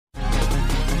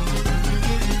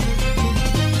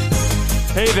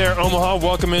Hey there, Omaha.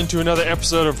 Welcome into another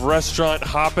episode of Restaurant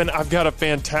Hoppin'. I've got a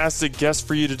fantastic guest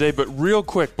for you today, but real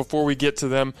quick before we get to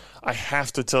them, I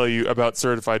have to tell you about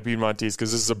Certified Piedmontese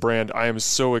because this is a brand I am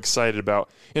so excited about.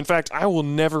 In fact, I will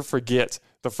never forget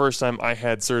the first time I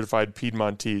had Certified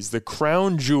Piedmontese. The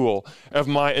crown jewel of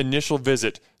my initial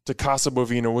visit to Casa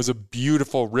Bovina was a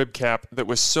beautiful rib cap that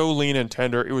was so lean and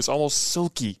tender, it was almost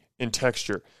silky in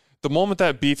texture. The moment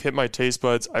that beef hit my taste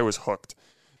buds, I was hooked.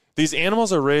 These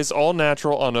animals are raised all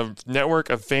natural on a network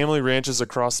of family ranches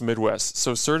across the Midwest,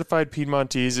 so Certified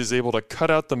Piedmontese is able to cut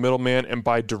out the middleman and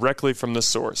buy directly from the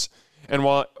source. And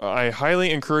while I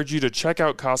highly encourage you to check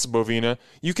out Casa Bovina,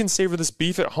 you can savor this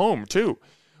beef at home, too.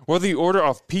 Whether you order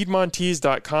off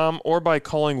Piedmontese.com or by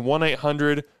calling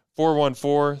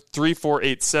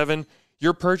 1-800-414-3487,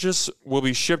 your purchase will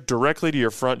be shipped directly to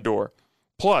your front door.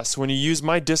 Plus, when you use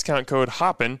my discount code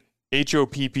HOPPEN,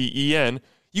 HOPPEN,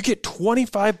 you get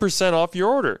 25% off your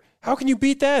order. How can you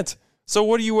beat that? So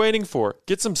what are you waiting for?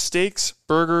 Get some steaks,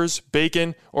 burgers,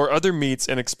 bacon, or other meats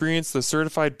and experience the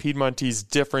Certified Piedmontese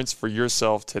difference for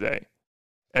yourself today.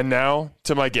 And now,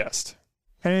 to my guest.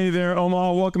 Hey there,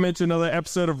 Omaha. Welcome into another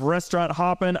episode of Restaurant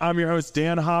Hoppin'. I'm your host,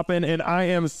 Dan Hoppin', and I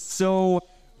am so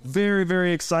very,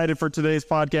 very excited for today's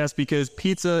podcast because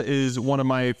pizza is one of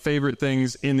my favorite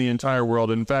things in the entire world.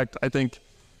 In fact, I think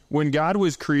when God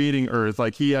was creating Earth,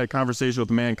 like he had a conversation with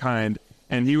mankind,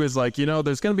 and he was like, you know,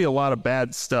 there's going to be a lot of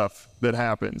bad stuff that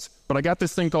happens, but I got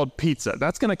this thing called pizza.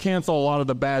 That's going to cancel a lot of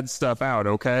the bad stuff out,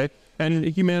 okay? And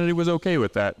humanity was okay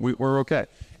with that. We're okay.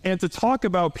 And to talk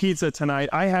about pizza tonight,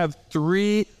 I have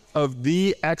three of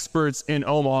the experts in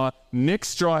Omaha: Nick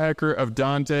Strawhecker of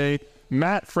Dante,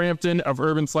 Matt Frampton of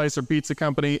Urban Slicer Pizza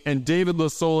Company, and David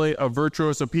Losole of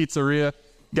Virtuoso Pizzeria.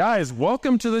 Guys,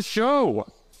 welcome to the show.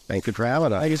 Thank you for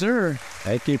having us. Thank you, sir.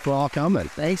 Thank you for all coming.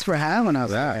 Thanks for having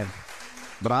us. Yeah.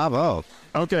 Bravo.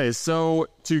 Okay, so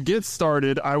to get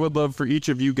started, I would love for each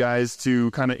of you guys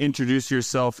to kind of introduce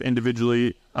yourself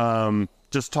individually.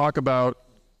 Just talk about,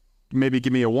 maybe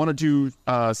give me a one or two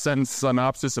sentence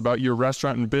synopsis about your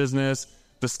restaurant and business,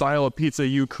 the style of pizza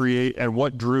you create, and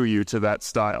what drew you to that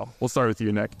style. We'll start with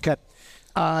you, Nick. Okay.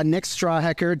 Nick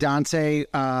Strawhecker, Dante.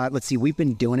 Let's see, we've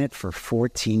been doing it for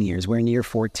 14 years. We're in year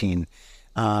 14.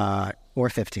 Or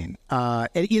 15.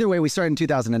 Either way, we started in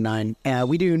 2009.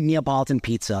 We do Neapolitan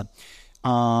pizza.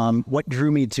 What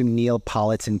drew me to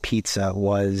Neapolitan pizza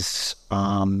was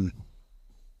going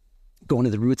to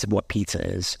the roots of what pizza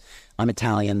is. I'm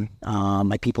Italian.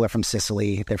 My people are from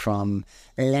Sicily. They're from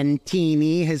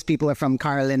Lentini. His people are from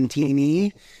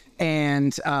Carlentini.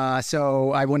 And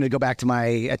so I wanted to go back to my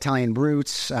Italian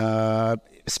roots.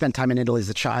 Spent time in Italy as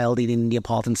a child eating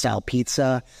Neapolitan-style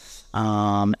pizza.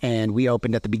 And we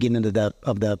opened at the beginning of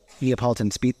the Neapolitan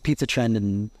pizza trend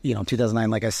in 2009,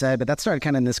 like I said, but that started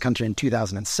kind of in this country in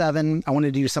 2007. I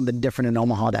wanted to do something different in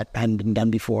Omaha that hadn't been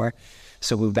done before,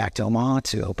 so moved back to Omaha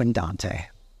to open Dante.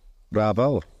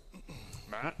 Bravo.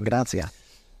 Matt? Grazie.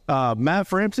 Matt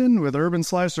Frampton with Urban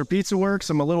Slicer Pizza Works.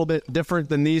 I'm a little bit different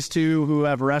than these two who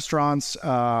have restaurants.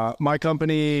 My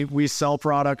company, we sell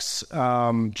products,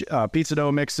 pizza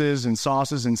dough mixes and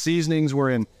sauces and seasonings. We're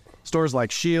in stores like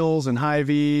Shields and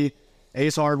Hy-Vee,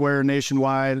 Ace Hardware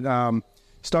nationwide.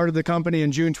 Started the company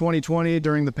in June 2020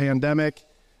 during the pandemic.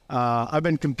 I've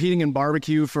been competing in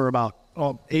barbecue for about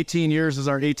 18 years. This is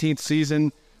our 18th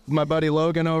season with my buddy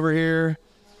Logan over here.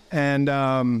 And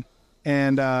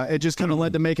it just kind of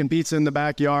led to making pizza in the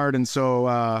backyard. And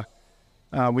so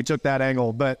we took that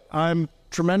angle. But I'm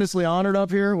tremendously honored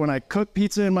up here when I cook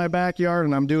pizza in my backyard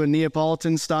and I'm doing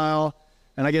Neapolitan style.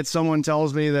 And I get someone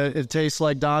tells me that it tastes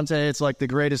like Dante, it's like the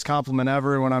greatest compliment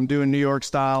ever. When I'm doing New York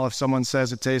style, if someone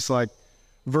says it tastes like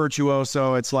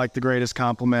Virtuoso, it's like the greatest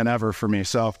compliment ever for me.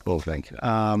 So, Well, thank you.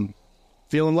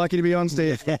 Feeling lucky to be on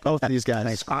stage with both of these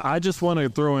guys. I just want to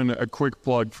throw in a quick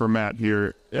plug for Matt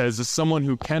here. As someone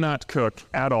who cannot cook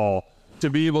at all, to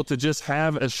be able to just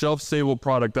have a shelf-stable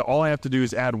product that all I have to do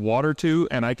is add water to,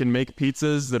 and I can make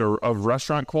pizzas that are of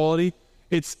restaurant quality,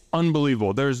 it's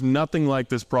unbelievable. There's nothing like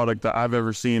this product that I've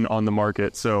ever seen on the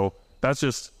market. So that's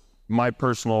just my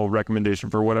personal recommendation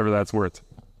for whatever that's worth.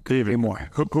 David,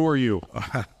 who are you?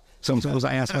 Sometimes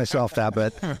I ask myself that,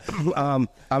 but I'm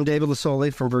David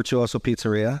Losole from Virtuoso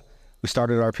Pizzeria. We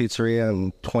started our pizzeria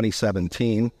in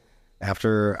 2017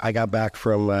 after I got back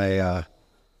from my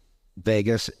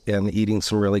Vegas and eating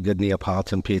some really good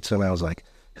Neapolitan pizza. And I was like,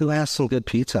 who has some good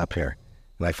pizza up here?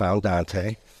 And I found Dante.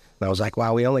 And I was like,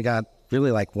 wow, we only got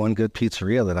really like one good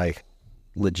pizzeria that I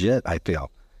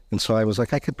feel. And so I was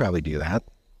like, I could probably do that.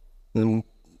 And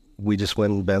we just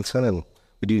went in Benson and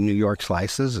we do New York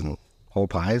slices and whole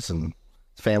pies and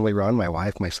family run, my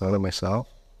wife, my son, and myself.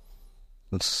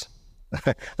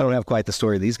 I don't have quite the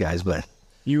story of these guys, but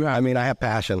I have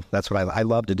passion. That's what I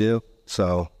love to do.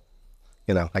 So,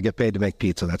 I get paid to make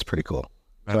pizza. That's pretty cool.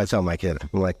 So I tell my kid,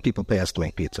 I'm like, people pay us to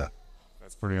make pizza.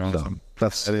 That's pretty awesome. So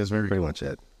that is pretty much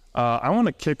it. I want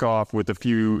to kick off with a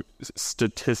few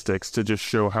statistics to just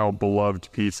show how beloved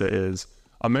pizza is.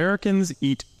 Americans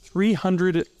eat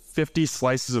 350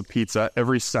 slices of pizza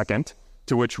every second,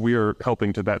 to which we are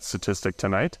helping to that statistic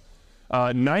tonight.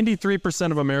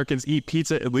 93% of Americans eat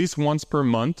pizza at least once per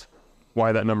month.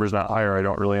 Why that number is not higher, I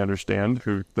don't really understand.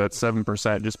 That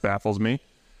 7% just baffles me.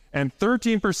 And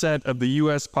 13% of the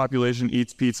U.S. population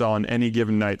eats pizza on any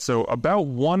given night. So about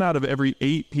 1 out of every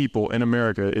 8 people in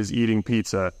America is eating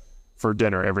pizza for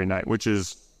dinner every night, which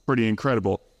is pretty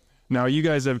incredible. Now, you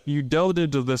guys you delved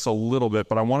into this a little bit,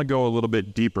 but I want to go a little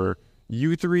bit deeper.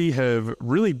 You three have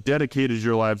really dedicated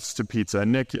your lives to pizza.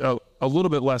 Nick, a little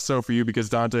bit less so for you because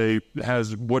Dante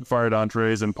has wood-fired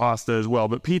entrees and pasta as well.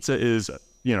 But pizza is,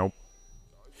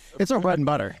 it's our bread and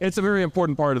butter. It's a very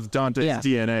important part of Dante's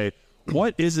DNA.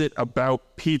 What is it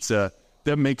about pizza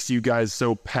that makes you guys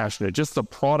so passionate? Just the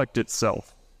product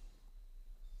itself.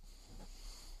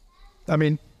 I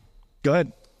mean, go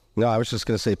ahead. No, I was just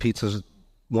going to say pizza is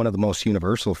one of the most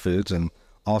universal foods, and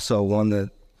also one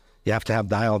that you have to have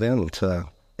dialed in to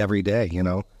every day.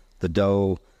 The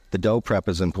dough prep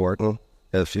is important.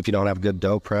 If you don't have good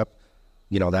dough prep,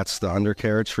 that's the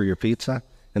undercarriage for your pizza,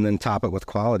 and then top it with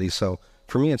quality. So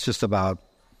for me, it's just about,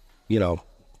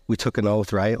 we took an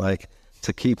oath, right? Like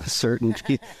to keep a certain,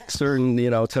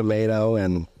 tomato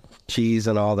and cheese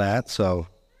and all that. So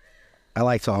I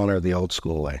like to honor the old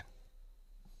school way.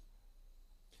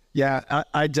 Yeah,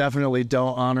 I definitely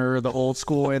don't honor the old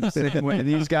school way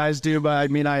these guys do, but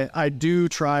I do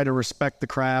try to respect the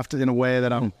craft in a way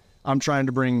that I'm trying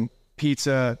to bring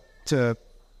pizza to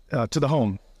the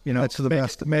home. That's the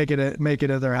best. Make it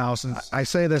at their house. I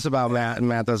say this about Matt, and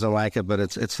Matt doesn't like it, but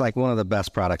it's like one of the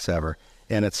best products ever,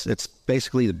 and it's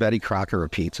basically the Betty Crocker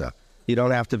of pizza. You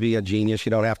don't have to be a genius. You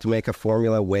don't have to make a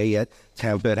formula, weigh it,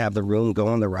 temp it, have the room go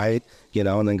on the right,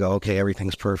 and then go, okay,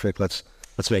 everything's perfect. Let's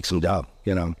make some dough.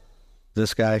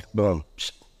 This guy, boom,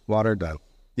 water, done.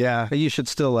 Yeah. You should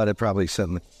still let it probably sit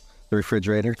in the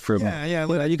refrigerator for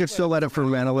you could still let it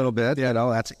ferment a little bit.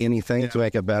 That's anything to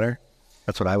make it better.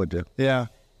 That's what I would do. Yeah.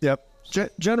 Yep.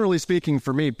 Generally speaking,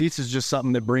 for me, pizza is just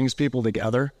something that brings people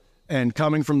together. And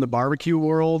coming from the barbecue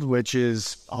world, which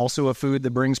is also a food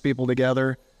that brings people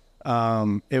together,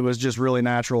 it was just really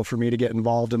natural for me to get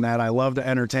involved in that. I love to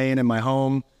entertain in my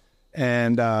home,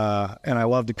 and I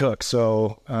love to cook.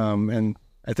 So, and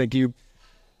I think you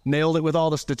nailed it with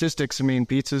all the statistics.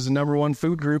 Pizza is the number 1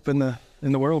 food group in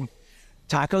the world.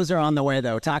 Tacos are on the way,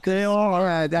 though.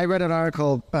 I read an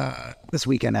article this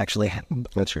weekend, actually.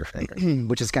 That's your favorite,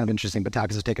 which is kind of interesting. But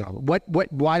tacos are taking over. What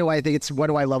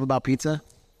do I love about pizza?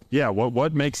 Yeah,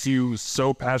 what makes you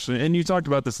so passionate? And you talked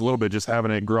about this a little bit, just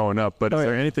having it growing up. But is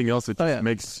there anything else that just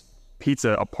makes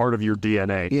pizza a part of your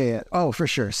DNA? Yeah. Oh, for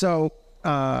sure. So,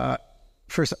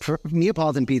 for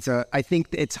Neapolitan pizza, I think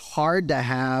it's hard to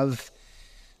have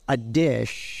a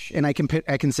dish, and I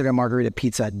consider a margherita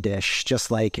pizza a dish,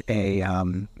 just like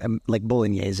like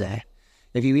bolognese.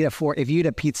 If you eat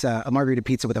a margherita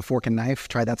pizza with a fork and knife,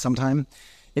 try that sometime.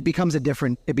 It becomes a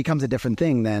different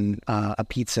thing than a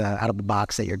pizza out of the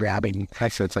box that you're grabbing.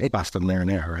 Actually, it's like pasta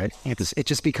marinara, right? It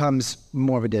just becomes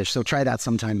more of a dish. So try that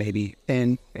sometime, maybe.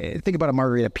 And think about a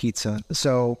margherita pizza.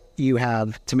 So you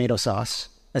have tomato sauce,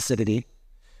 acidity,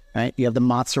 right? You have the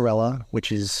mozzarella,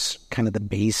 which is kind of the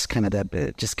base, kind of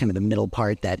the middle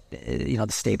part that the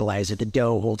stabilizer. The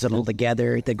dough holds it all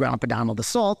together. The Grana Padano, the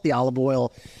salt, the olive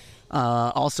oil.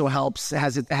 Also helps,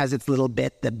 has its little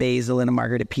bit, the basil in a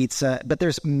margherita pizza. But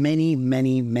there's many,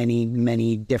 many, many,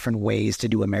 many different ways to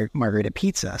do a margherita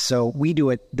pizza. So we do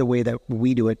it the way that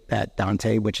we do it at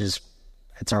Dante, which is,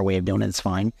 it's our way of doing it. It's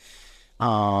fine.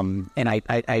 And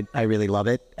I really love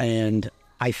it. And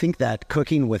I think that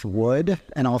cooking with wood,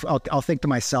 and I'll think to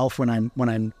myself when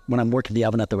I'm working the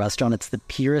oven at the restaurant, it's the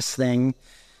purest thing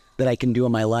that I can do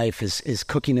in my life is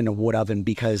cooking in a wood oven,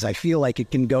 because I feel like you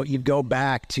can go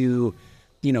back to,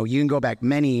 you can go back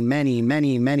many, many,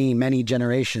 many, many, many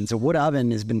generations. A wood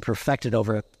oven has been perfected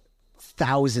over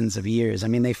thousands of years.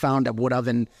 They found a wood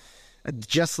oven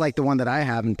just like the one that I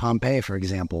have in Pompeii, for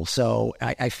example. So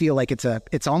I feel like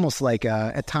it's almost like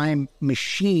a time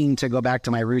machine to go back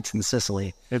to my roots in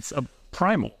Sicily. It's a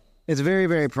primal. It's very,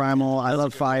 very primal. I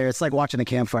love fire. It's like watching a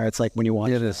campfire. It's like when you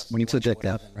watch when you project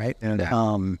that, right?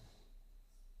 And,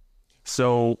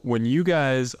 so when you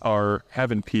guys are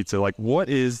having pizza, like what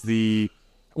do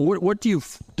you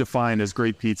define as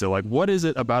great pizza? Like what is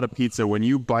it about a pizza when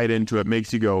you bite into it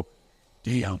makes you go,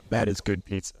 damn, that is good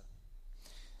pizza?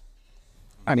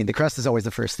 I mean, the crust is always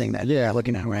the first thing that you're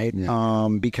looking at, right? Yeah.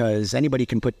 Because anybody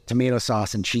can put tomato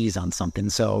sauce and cheese on something.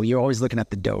 So you're always looking at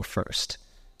the dough first.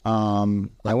 I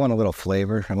want a little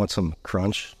flavor. I want some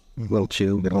crunch, a little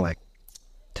chew. Like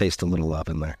taste a little love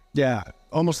in there. Yeah,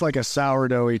 almost like a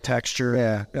sourdoughy texture.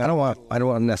 Yeah, I don't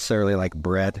want necessarily like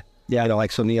bread. Yeah,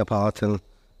 like so Neapolitan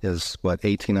is what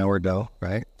 18-hour dough,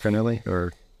 right? Generally,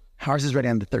 or ours is ready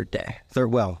on the third day.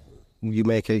 Well, you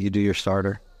make it, you do your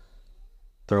starter,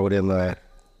 throw it in the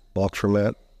bulk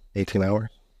ferment, 18 hours.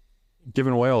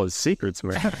 Giving away all his secrets,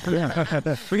 man.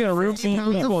 We got a room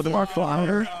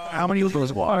flour. How many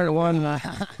liters of water?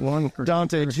 One.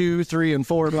 Dante, 2, 3, and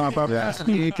 4 last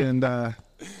week, and I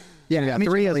mean,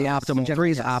 3 is the optimal.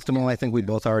 3 is optimal. I think we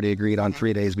both already agreed on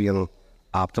 3 days being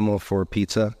optimal for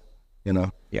pizza.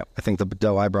 Yep. I think the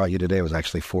dough I brought you today was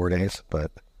actually 4 days,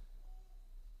 but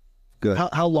good.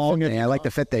 How long? I like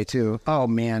the fit day too. Oh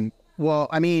man. Well,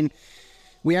 I mean,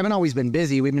 we haven't always been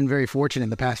busy. We've been very fortunate in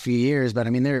the past few years, but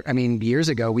I mean, years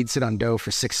ago we'd sit on dough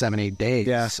for 6, 7, 8 days.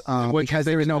 Yes. Because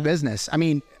there was no business. I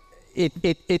mean,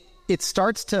 it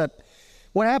starts to.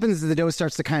 What happens is the dough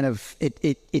starts to kind of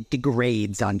it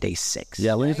degrades on day 6.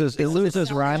 Yeah, it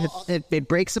loses rhyme. It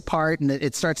breaks apart and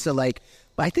it starts to like.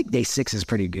 I think day 6 is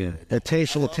pretty good. It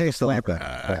tastes like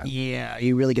that. Yeah,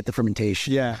 you really get the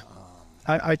fermentation. Yeah.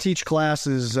 I teach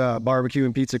classes, barbecue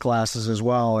and pizza classes as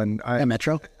well, and At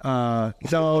Metro?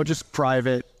 No, just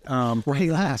private.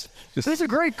 Relax. This is a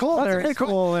great call. Very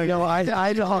cool.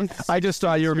 I just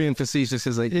thought you were being facetious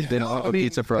because they don't have a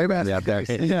pizza program out there.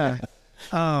 Yeah.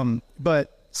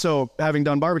 But so having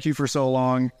done barbecue for so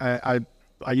long,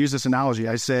 I use this analogy.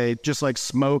 I say just like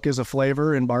smoke is a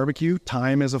flavor in barbecue,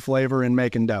 time is a flavor in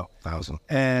making dough. Awesome.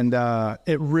 And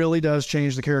it really does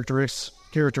change the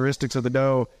characteristics of the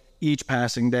dough each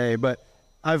passing day. But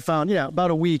I've found, about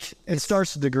a week, it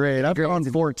starts to degrade. I've gone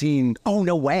 14. Oh,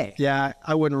 no way. Yeah,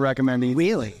 I wouldn't recommend eating.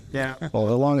 Really? Yeah. Well,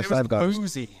 the longest I've got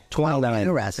boozy. 29.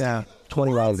 Interesting. Yeah,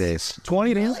 20 long days.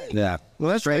 20 days? Yeah.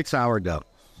 Well, that's straight sourdough.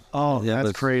 Oh, Yeah,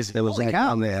 that's crazy. It was like cow.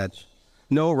 on the edge.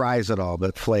 No rise at all,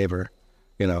 but flavor.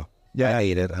 Yeah. I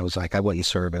ate it. I was like, I wouldn't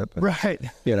serve it. But, Right.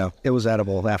 it was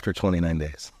edible after 29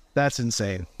 days. That's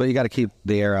insane. But you got to keep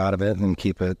the air out of it and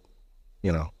keep it,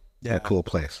 in a cool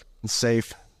place. It's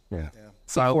safe. Yeah.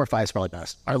 So 4 or 5 is probably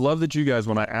best. I love that you guys,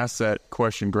 when I asked that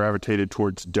question, gravitated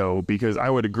towards dough, because I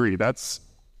would agree. That's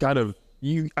kind of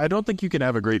I don't think you can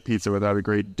have a great pizza without a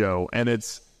great dough. And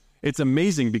it's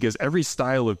amazing because every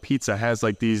style of pizza has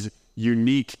like these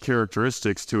unique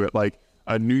characteristics to it. Like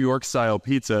a New York style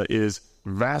pizza is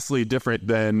vastly different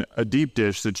than a deep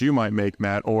dish that you might make,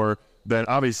 Matt, or than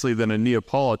a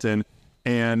Neapolitan.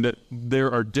 And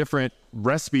there are different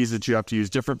recipes that you have to use,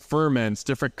 different ferments,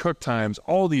 different cook times,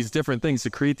 all these different things to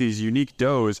create these unique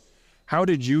doughs. How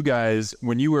did you guys,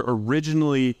 when you were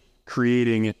originally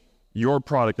creating your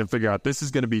product and figure out this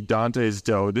is going to be Dante's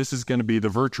dough, this is going to be the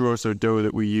Virtuoso dough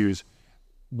that we use,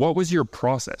 what was your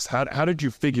process? How did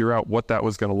you figure out what that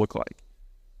was going to look like?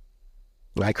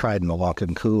 I cried in the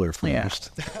walk-in cooler first.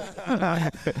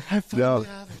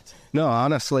 No,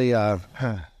 honestly,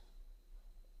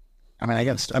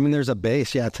 there's a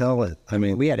base. Yeah, tell it.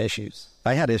 We had issues.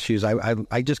 I had issues.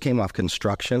 I just came off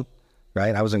construction,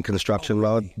 right? I was in construction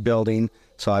mode, building.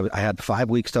 So I had 5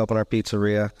 weeks to open our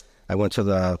pizzeria. I went to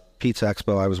the Pizza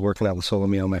Expo. I was working at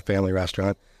Losole, my family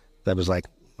restaurant. That was like,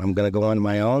 I'm going to go on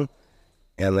my own.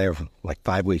 And they were like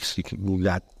 5 weeks. You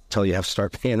got till you have to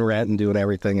start paying rent and doing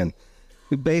everything. And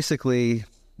we basically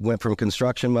went from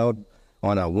construction mode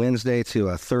on a Wednesday to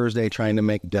a Thursday trying to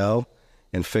make dough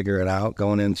and figure it out,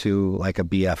 going into like a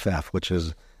BFF, which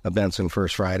is a Benson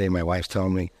First Friday. My wife's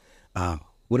telling me,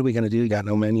 what are we going to do? You got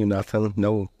no menu, nothing,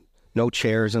 no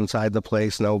chairs inside the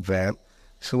place, no vent.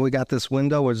 So we got this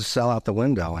window, we'll just sell out the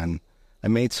window. And I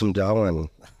made some dough and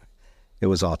it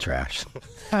was all trash.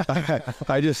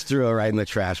 I just threw it right in the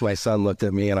trash. My son looked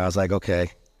at me and I was like,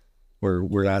 okay,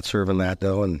 we're not serving that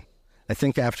dough. And I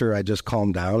think after I just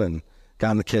calmed down and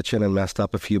got in the kitchen and messed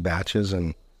up a few batches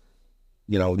and,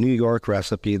 New York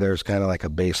recipe, there's kind of like a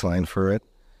baseline for it.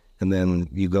 And then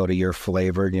you go to your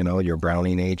flavor, your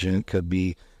browning agent could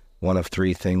be one of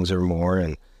 3 things or more.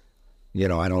 And,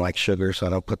 I don't like sugar, so I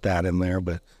don't put that in there.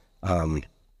 But,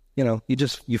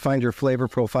 you find your flavor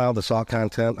profile, the salt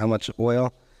content, how much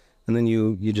oil, and then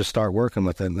you just start working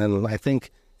with it. And then I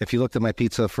think if you looked at my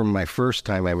pizza from my first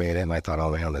time I made it, and I thought,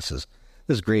 oh man, this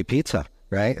is great pizza,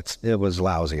 right? It was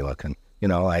lousy looking,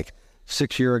 like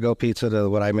 6 year ago pizza to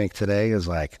what I make today is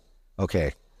like,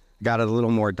 okay, got it a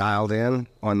little more dialed in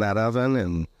on that oven.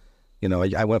 And,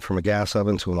 I went from a gas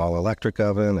oven to an all electric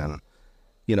oven and,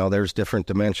 there's different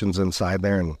dimensions inside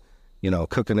there. And,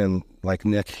 cooking in, like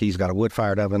Nick, he's got a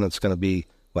wood-fired oven. It's going to be,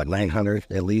 900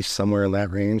 at least, somewhere in that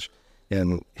range.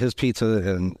 And his pizza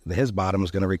and his bottom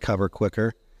is going to recover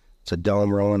quicker. It's a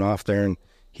dome rolling off there, and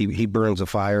he burns a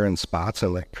fire in spots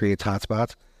and creates hot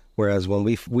spots. Whereas when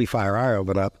we fire our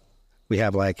oven up, we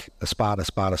have like a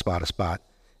spot.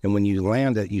 And when you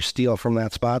land it, you steal from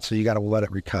that spot, so you got to let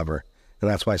it recover. And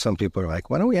that's why some people are like,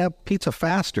 why don't we have pizza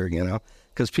faster,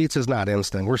 Because pizza's not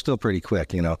instant. We're still pretty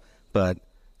quick, But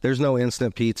there's no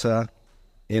instant pizza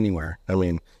anywhere. I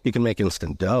mean, you can make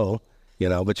instant dough,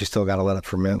 but you still got to let it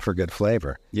ferment for good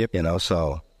flavor. Yep.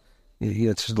 So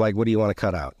it's just like, what do you want to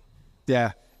cut out?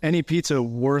 Yeah. Any pizza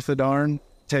worth a darn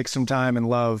takes some time and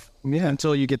love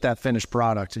until you get that finished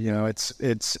product.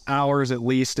 It's hours at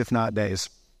least, if not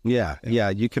days. Yeah.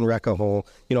 You can wreck a whole,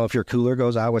 if your cooler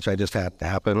goes out, which I just had to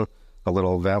happen, a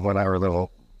little vent went out, or a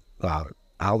little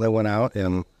outlet went out,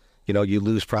 and, you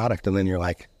lose product, and then you're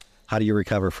like, how do you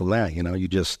recover from that? You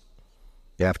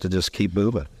have to just keep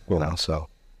moving, so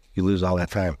you lose all that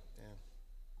time.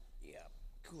 Yeah.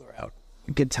 Cooler out.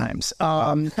 Good times.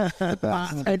 Shout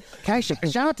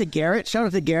out to Garrett. Shout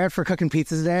out to Garrett for cooking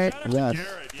pizzas today. Garrett, yeah.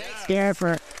 Thanks, Garrett,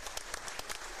 for...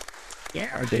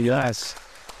 Garrett, yes.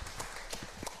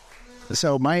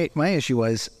 So my issue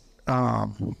was,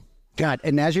 God,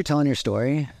 and as you're telling your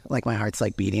story, like my heart's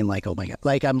like beating, like, oh my God,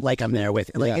 like I'm there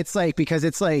with, It's like, because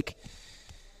it's like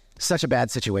such a bad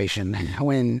situation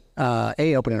when,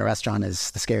 opening a restaurant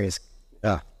is the scariest.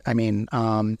 I mean,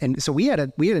 and so we had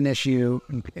an issue,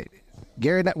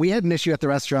 Garrett, we had an issue at the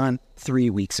restaurant 3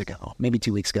 weeks ago, maybe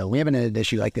 2 weeks ago. We haven't had an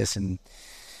issue like this in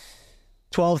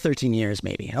 12, 13 years,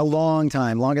 maybe. A long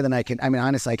time, longer than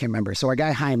honestly, I can't remember. So our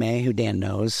guy Jaime, who Dan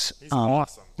knows. He's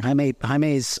awesome.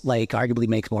 Jaime's arguably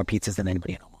makes more pizzas than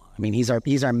anybody in Omaha. I mean,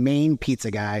 he's our main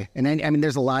pizza guy. And then,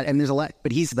 there's a lot,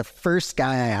 but he's the first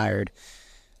guy I hired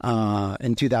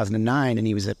in 2009. And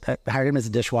I hired him as a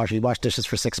dishwasher. He washed dishes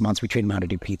for 6 months. We trained him how to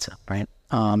do pizza, right?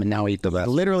 And now he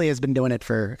literally has been doing it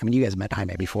for, you guys met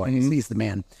Jaime before. Mm-hmm. He's the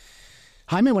man.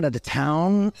 Jaime went out of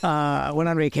town, went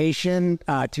on vacation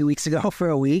 2 weeks ago for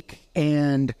a week,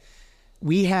 and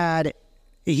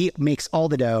he makes all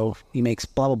the dough, he makes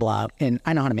blah, blah, blah, and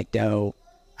I know how to make dough,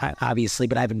 obviously,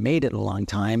 but I haven't made it in a long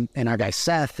time, and our guy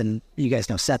Seth, and you guys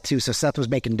know Seth too, so Seth was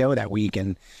making dough that week,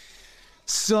 and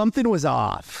something was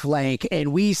off,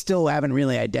 and we still haven't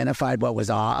really identified what was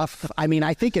off. I mean,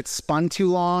 I think it spun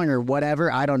too long or whatever,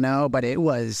 I don't know, but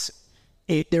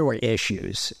there were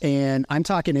issues, and I'm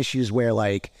talking issues where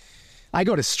I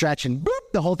go to stretch and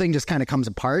boop, the whole thing just kind of comes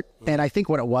apart. And I think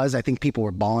what it was, I think people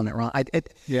were balling it wrong.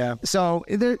 So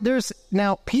there's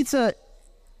now pizza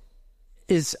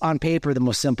is on paper the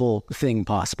most simple thing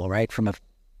possible, right?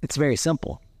 It's very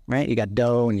simple, right? You got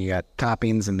dough and you got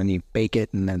toppings and then you bake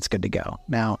it and then it's good to go.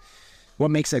 Now, what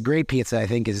makes a great pizza, I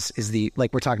think, is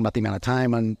we're talking about the amount of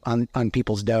time on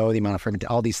people's dough, the amount of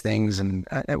fermentation, all these things, and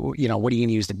what are you going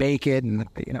to use to bake it, and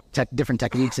different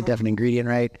techniques, a different ingredient,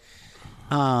 right?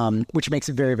 Which makes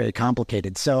it very, very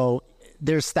complicated. So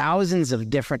there's hundreds of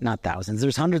different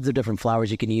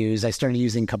flours you can use. I started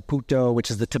using Caputo,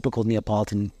 which is the typical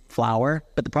Neapolitan flour,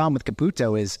 but the problem with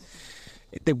Caputo is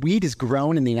the wheat is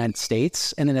grown in the United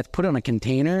States, and then it's put on a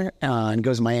container and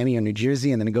goes to Miami or New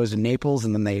Jersey, and then it goes to Naples,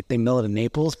 and then they mill it in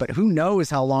Naples. But who knows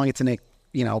how long it's in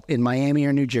Miami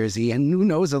or New Jersey, and who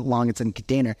knows how long it's in a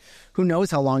container? Who knows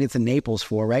how long it's in Naples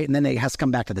for, right? And then it has to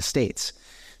come back to the States.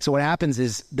 So what happens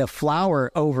is the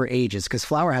flour over ages, because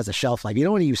flour has a shelf life. You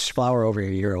don't want to use flour over a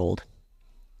year old.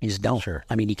 You just don't. Sure.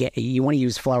 I mean, you want to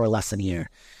use flour less than a year.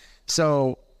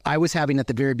 So I was having at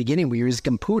the very beginning, we used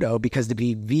Caputo because to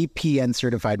be VPN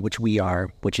certified, which we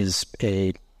are, which is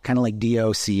a kind of like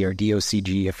DOC or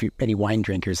DOCG, if you're any wine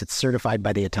drinkers, it's certified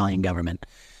by the Italian government,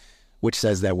 which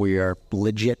says that we are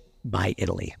legit by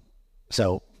Italy.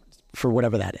 So for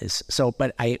whatever that is. So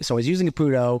I was using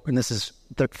Caputo, and this is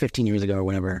 15 years ago or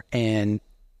whatever, and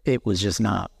it was just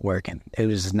not working. It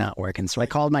was just not working. So I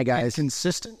called my guys.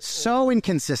 Inconsistent? So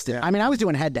inconsistent. Yeah. I mean, I was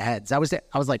doing head-to-heads. I was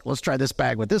like, let's try this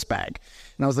bag with this bag.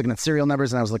 And I was looking at serial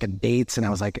numbers, and I was looking at dates, and I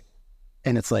was like,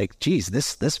 and it's like, geez,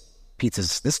 this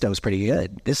dough's pretty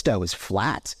good. This dough is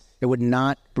flat. It would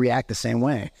not react the same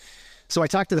way. So I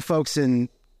talked to the folks in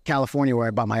California where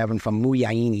I bought my oven from,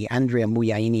 Andrea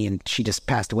Muyaini, and she just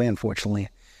passed away, unfortunately.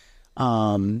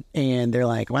 And they're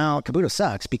like, well, Caputo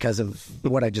sucks because of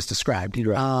what I just described.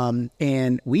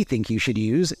 And we think you should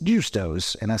use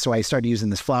Gustos. And so I started using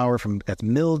this flour that's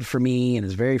milled for me and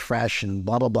is very fresh and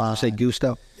blah, blah, blah. Say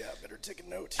Gusto? Yeah, better take a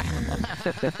note.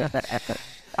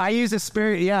 I use a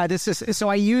spirit. Yeah, so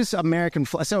I use American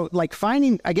flour. So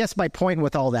I guess my point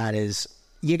with all that is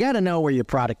you got to know where your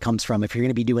product comes from if you're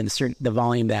going to be doing the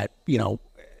volume that,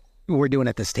 we're doing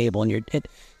at this table, and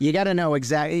you got to know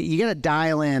exactly, you got to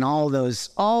dial in all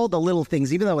the little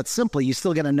things. Even though it's simple, you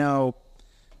still got to know,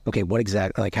 okay, what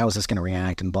exactly, like, how is this going to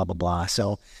react, and blah blah blah.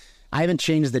 So I haven't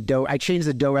changed the dough. I changed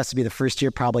the dough recipe the first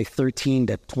year probably 13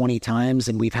 to 20 times,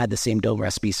 and we've had the same dough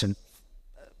recipe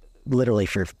literally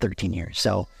for 13 years.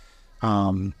 So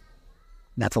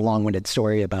that's a long-winded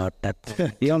story about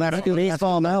that. You don't have to do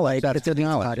baseball knowledge. That's the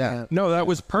knowledge. Yeah. No, that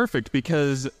was perfect,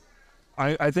 because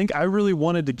I think I really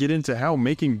wanted to get into how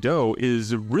making dough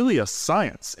is really a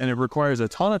science, and it requires a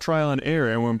ton of trial and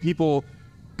error. And when people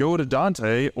go to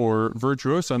Dante or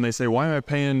Virtuoso and they say, why am I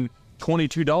paying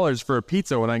 $22 for a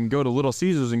pizza when I can go to Little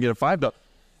Caesars and get a $5?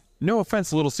 No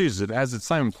offense to Little Caesars, it has its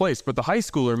time and place, but the high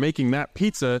schooler making that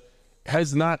pizza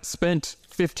has not spent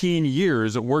 15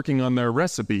 years working on their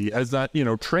recipe, has not,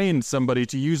 trained somebody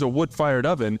to use a wood-fired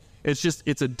oven.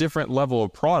 It's a different level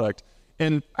of product.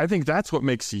 And I think that's what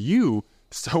makes you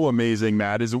so amazing,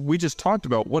 Matt, is we just talked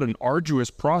about what an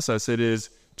arduous process it is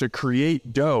to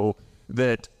create dough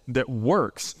that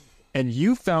works. And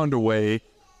you found a way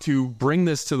to bring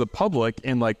this to the public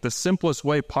in like the simplest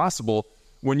way possible.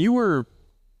 When you were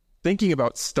thinking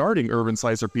about starting Urban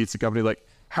Slicer Pizza Company, like,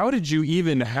 how did you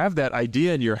even have that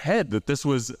idea in your head that this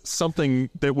was something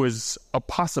that was a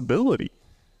possibility?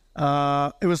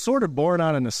 It was sort of born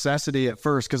out of necessity at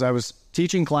first, because I was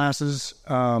teaching classes.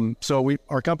 So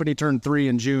our company turned 3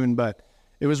 in June, but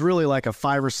it was really like a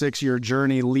 5 or 6 year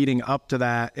journey leading up to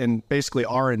that, and basically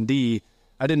R&D.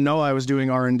 I didn't know I was doing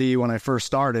R&D when I first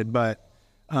started, but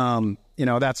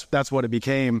that's what it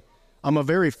became. I'm a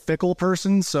very fickle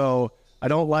person, so I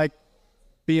don't like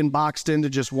being boxed into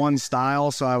just one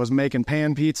style. So I was making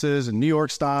pan pizzas and New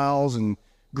York styles and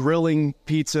grilling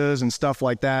pizzas and stuff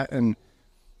like that. And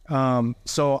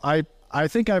so I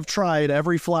think I've tried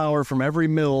every flour from every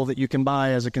mill that you can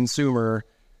buy as a consumer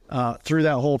through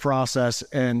that whole process.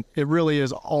 And it really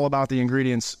is all about the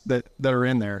ingredients that are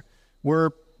in there.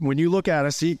 When you look at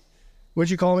us,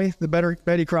 what'd you call me? The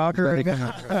Betty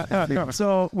Crocker?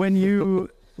 So when you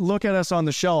look at us on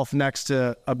the shelf next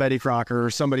to a Betty Crocker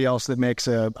or somebody else that makes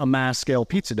a mass scale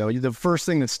pizza dough, the first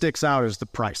thing that sticks out is the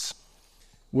price.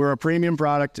 We're a premium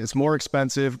product. It's more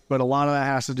expensive, but a lot of that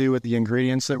has to do with the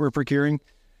ingredients that we're procuring.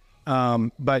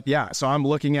 But yeah, so I'm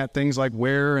looking at things like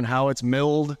where and how it's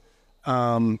milled.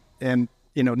 And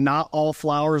not all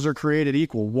flours are created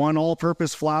equal. One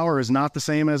all-purpose flour is not the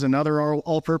same as another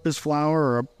all-purpose flour,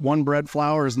 or one bread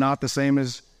flour is not the same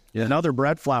as another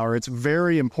bread flour. It's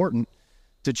very important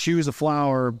to choose a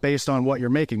flour based on what you're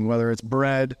making, whether it's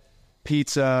bread,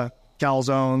 pizza,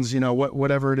 calzones,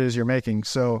 whatever it is you're making.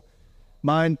 So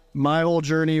my whole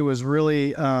journey was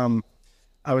really,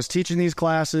 I was teaching these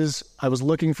classes. I was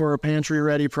looking for a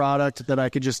pantry-ready product that I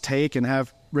could just take and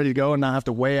have ready to go and not have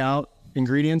to weigh out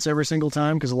ingredients every single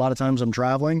time, because a lot of times I'm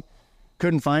traveling.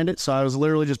 Couldn't find it, so I was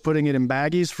literally just putting it in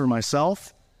baggies for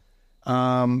myself,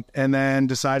 and then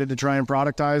decided to try and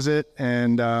productize it.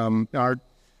 And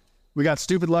we got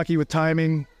stupid lucky with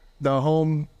timing. The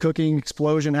home cooking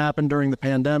explosion happened during the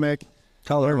pandemic.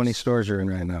 Tell her how many stores you're in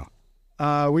right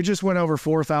now. We just went over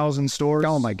 4,000 stores.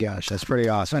 Oh my gosh, that's pretty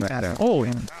awesome. Oh,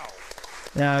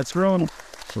 yeah, it's grown.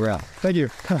 Yeah. Thank you.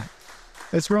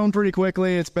 It's grown pretty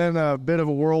quickly. It's been a bit of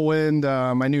a whirlwind.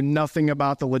 I knew nothing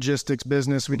about the logistics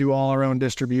business. We do all our own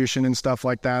distribution and stuff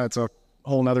like that. It's a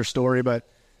whole nother story. But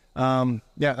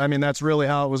that's really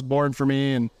how it was born for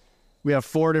me. And we have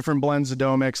 4 different blends of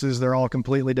dough mixes. They're all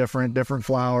completely different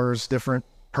flours, different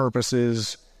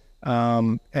purposes.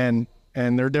 And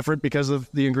they're different because of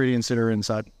the ingredients that are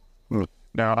inside.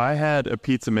 Now, I had a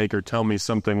pizza maker tell me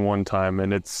something one time,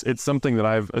 and it's something that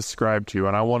I've ascribed to,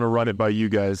 and I want to run it by you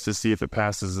guys to see if it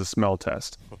passes the smell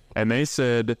test. And they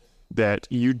said that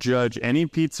you judge any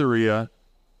pizzeria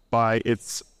by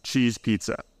its cheese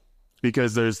pizza,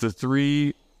 because there's the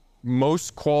 3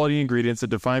 most quality ingredients that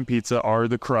define pizza are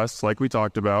the crust, like we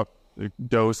talked about, the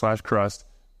dough/crust,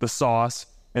 the sauce,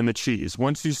 and the cheese.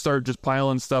 Once you start just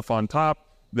piling stuff on top,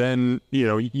 then,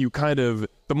 you kind of,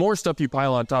 the more stuff you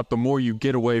pile on top, the more you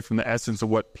get away from the essence of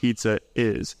what pizza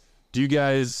is. Do you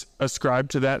guys ascribe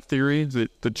to that theory,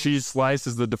 that the cheese slice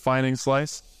is the defining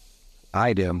slice?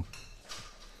 I do.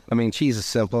 I mean, cheese is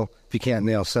simple. If you can't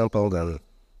nail simple, then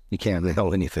you can't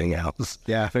nail anything else.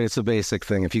 Yeah. It's a basic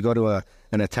thing. If you go to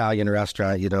an Italian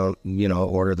restaurant, you don't,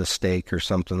 order the steak or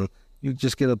something. You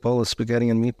just get a bowl of spaghetti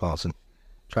and meatballs and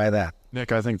try that.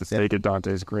 Nick, I think the steak at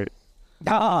Dante is great.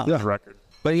 Yeah. Record.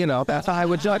 But, that's how I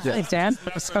would judge it. Thanks, Dan.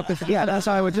 Yeah, that's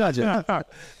how I would judge it.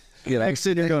 Like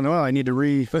sitting there going, well, I need to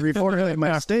reformulate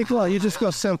my steak. Well, you just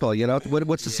go simple,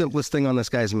 What's the simplest thing on this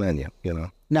guy's menu,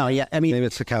 No, yeah, I mean... Maybe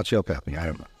it's the cacio e pepe, I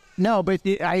don't know. No, but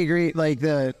I agree. Like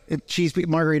the cheese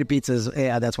margarita pizzas,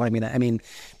 yeah, that's what I mean. I mean,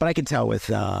 but I can tell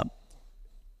with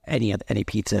any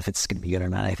pizza if it's going to be good or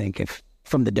not. I think if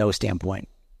from the dough standpoint,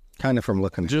 Kind of from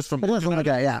looking. Just from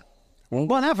yeah. Well,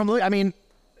 not from I mean,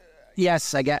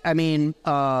 yes, I get. I mean,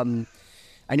 I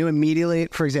knew immediately.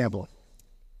 For example,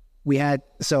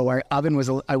 our oven was.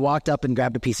 I walked up and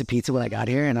grabbed a piece of pizza when I got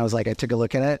here, and I was like, I took a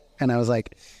look at it, and I was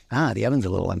like, the oven's a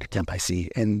little under temp. I see,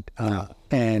 and.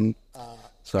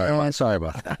 Sorry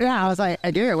about that. Yeah, I was like,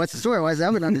 dear, what's the story? Why is the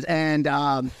oven under?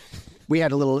 And we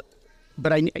had a little.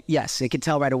 But yes, it could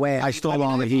tell right away. I stole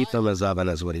all the heat from his oven,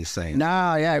 is what he's saying.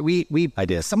 No, yeah, I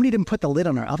did. Somebody didn't put the lid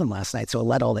on our oven last night, so it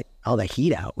let all the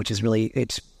heat out, which is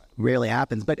it rarely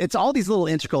happens. But it's all these little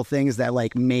integral things that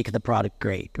like make the product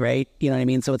great, right? You know what I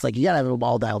mean? So it's like you gotta have it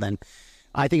all dialed in.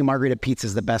 I think a margarita pizza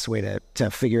is the best way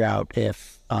to figure out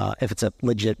if it's a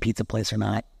legit pizza place or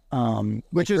not.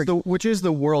 which is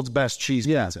the world's best cheese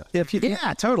pizza.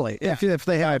 Totally. If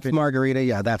they have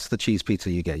margarita, that's the cheese pizza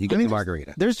you get. You get the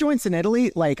margarita. There's joints in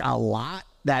Italy, like a lot,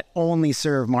 that only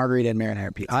serve margarita and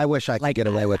marinara pizza. I wish I could get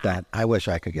away with that. I wish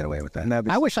I could get away with that.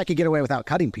 I wish I could get away without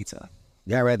cutting pizza.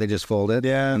 Yeah, right. They just fold it.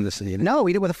 Yeah. No,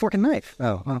 we did it with a fork and knife.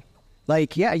 Oh.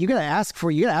 Like, yeah, you gotta ask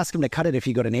them to cut it if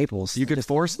you go to Naples. You could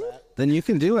force that? Then you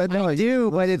can do it. No, I do,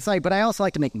 but it's like, but I also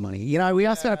like to make money. You know, we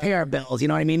also gotta pay our bills. You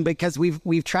know what I mean? Because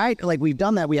we've tried, like we've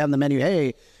done that. We have on the menu,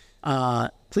 hey,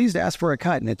 please ask for a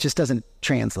cut, and it just doesn't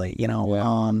translate. You know,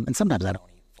 and sometimes I don't.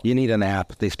 You need an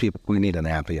app. These people, we need an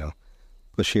app. You know,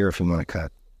 push here if you want to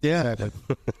cut. Yeah.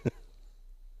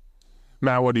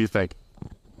 Matt, what do you think?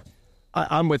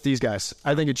 I'm with these guys.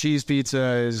 I think a cheese pizza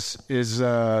is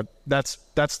that's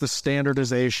the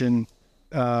standardization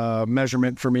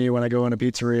measurement for me when I go in a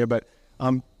pizzeria. But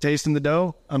I'm tasting the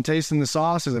dough. I'm tasting the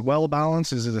sauce. Is it well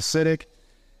balanced? Is it acidic?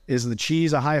 Is the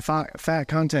cheese a high fat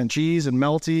content cheese and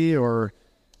melty? Or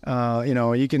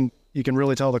you can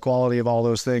really tell the quality of all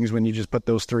those things when you just put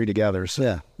those three together. So,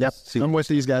 Yeah. Yep. I'm with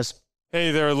these guys.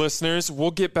 Hey there, listeners.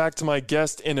 We'll get back to my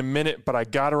guest in a minute, but I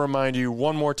got to remind you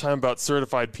one more time about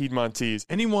Certified Piedmontese.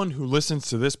 Anyone who listens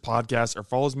to this podcast or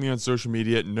follows me on social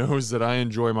media knows that I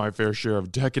enjoy my fair share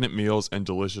of decadent meals and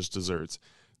delicious desserts.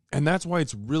 And that's why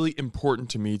it's really important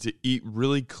to me to eat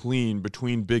really clean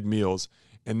between big meals.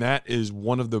 And that is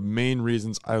one of the main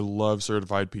reasons I love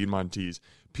Certified Piedmontese.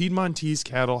 Piedmontese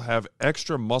cattle have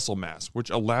extra muscle mass, which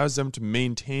allows them to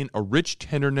maintain a rich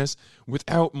tenderness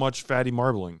without much fatty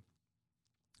marbling.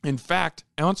 In fact,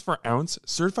 ounce for ounce,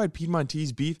 Certified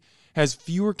Piedmontese beef has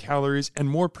fewer calories and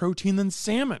more protein than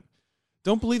salmon.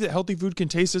 Don't believe that healthy food can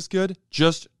taste this good?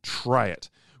 Just try it.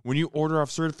 When you order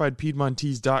off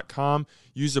CertifiedPiedmontese.com,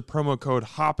 use the promo code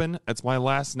HOPPEN, that's my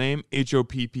last name,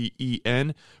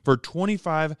 HOPPEN, for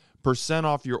 25%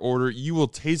 off your order. You will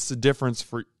taste the difference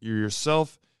for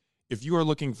yourself. If you are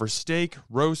looking for steak,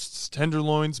 roasts,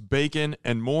 tenderloins, bacon,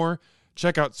 and more,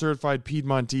 check out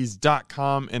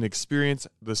CertifiedPiedmontese.com and experience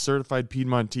the Certified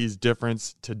Piedmontese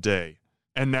difference today.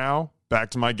 And now,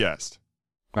 back to my guest.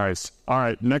 Nice. All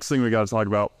right, next thing we got to talk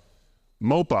about,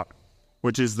 MOPA,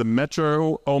 which is the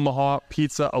Metro Omaha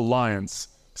Pizza Alliance.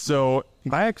 So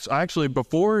I actually,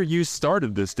 before you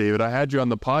started this, David, I had you on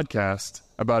the podcast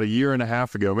about a year and a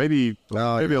half ago, maybe a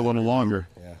little longer.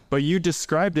 Yeah. But you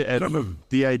described it as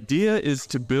the idea is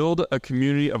to build a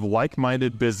community of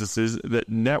like-minded businesses that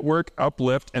network,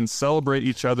 uplift, and celebrate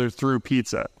each other through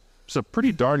pizza. It's a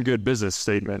pretty darn good business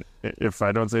statement, if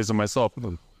I don't say so myself.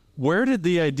 Where did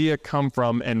the idea come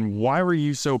from, and why were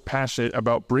you so passionate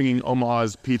about bringing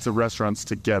Omaha's pizza restaurants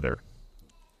together?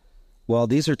 Well,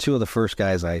 these are two of the first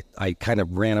guys I kind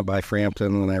of ran it by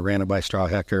Frampton, and I ran it by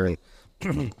Strawhecker,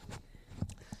 and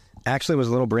actually it was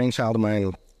a little brainchild of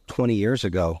mine 20 years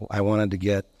ago. I wanted to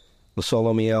get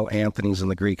Losole, Anthony's,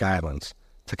 and the Greek islands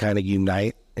to kind of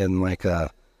unite in like a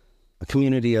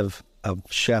community of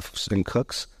chefs and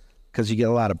cooks, because you get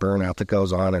a lot of burnout that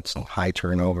goes on. It's high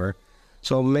turnover.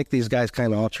 So make these guys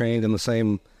kind of all trained in the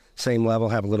same level,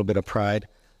 have a little bit of pride.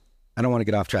 I don't want to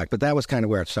get off track, but that was kind of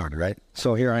where it started, right?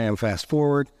 So here I am, fast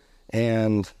forward,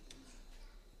 and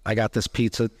I got this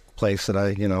pizza place that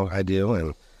I do,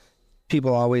 and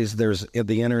people always, there's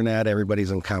the internet, everybody's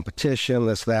in competition,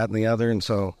 this, that, and the other, and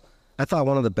so I thought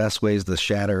one of the best ways to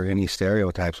shatter any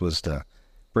stereotypes was to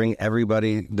bring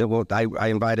everybody. I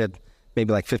invited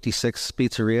maybe like 56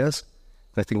 pizzerias.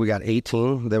 I think we got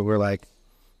 18 that were like,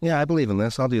 yeah, I believe in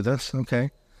this, I'll do this,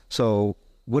 okay. So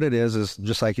what it is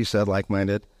just like you said,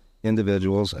 like-minded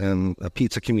individuals and a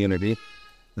pizza community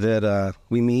that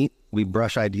we meet, we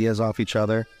brush ideas off each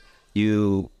other.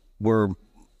 We're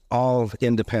all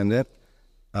independent.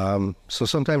 So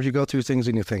sometimes you go through things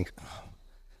and you think,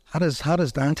 how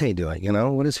does Dante do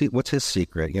it? What's his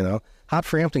secret? How'd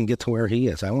Frampton get to where he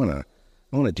is? I want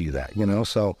to do that,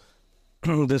 So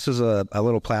this is a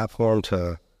little platform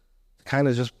to kind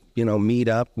of just, meet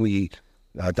up.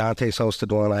 Dante's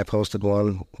hosted one. I posted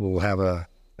one. We'll have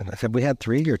have we had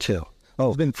 3 or 2?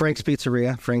 Oh, Frank's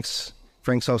Pizzeria. Frank's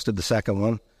hosted the second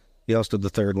one. He hosted the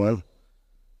third one.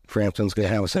 Frampton's going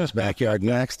to have us in his backyard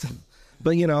next.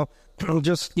 But,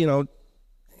 just,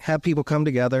 have people come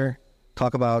together,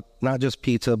 talk about not just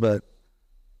pizza, but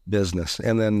business.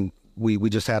 And then we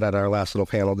just had at our last little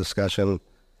panel discussion,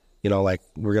 like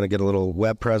we're going to get a little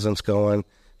web presence going,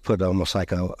 put almost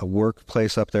like a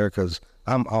workplace up there, because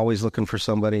I'm always looking for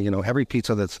somebody, every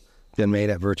pizza that's been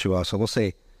made at Virtuoso. We'll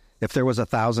say if there was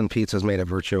 1,000 pizzas made at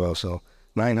Virtuoso,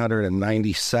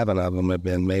 997 of them have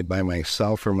been made by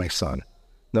myself or my son.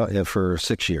 No, for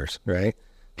 6 years, right?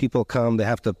 People come, they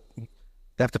have to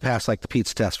pass like the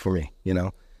pizza test for me,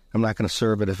 I'm not going to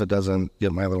serve it if it doesn't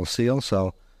get my little seal.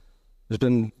 So there's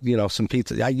been, some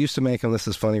pizza. I used to make them, this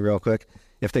is funny real quick.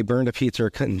 If they burned a pizza or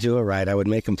couldn't do it right, I would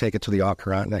make them take it to the au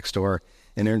courant next door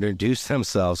and introduce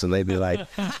themselves. And they'd be like,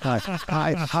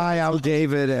 hi, I'm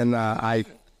David. And I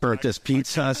burnt this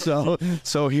pizza.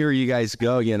 So here you guys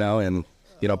go, and,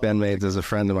 Ben Maids is a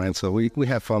friend of mine. So we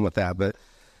have fun with that. But,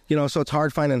 so it's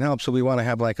hard finding help. So we want to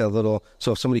have like a little,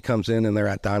 so if somebody comes in and they're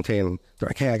at Dante and they're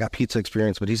like, hey, I got pizza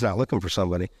experience, but he's not looking for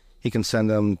somebody. He can send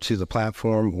them to the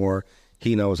platform, or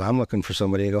he knows I'm looking for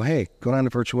somebody and go, hey, go down to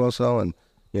Virtuoso and,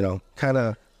 kind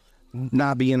of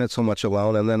not be in it so much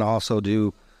alone. And then also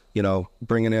do,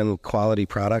 bringing in quality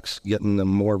products, getting them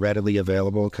more readily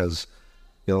available, because,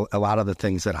 a lot of the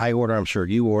things that I order, I'm sure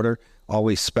you order,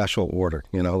 always special order.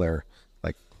 They're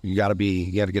like, you got to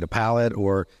get a pallet,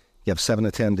 or you have 7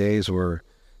 to 10 days, or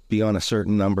be on a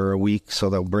certain number a week, so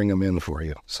they'll bring them in for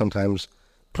you. Sometimes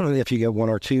if you get 1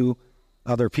 or 2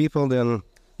 other people, then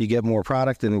you get more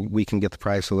product and we can get the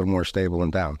price a little more stable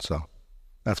and down. So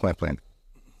that's my plan.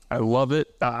 I love it.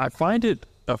 I find it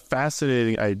a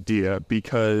fascinating idea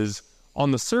because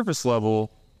on the surface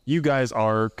level, you guys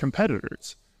are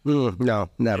competitors. No,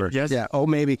 never. Yes. Yeah. Oh,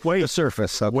 maybe the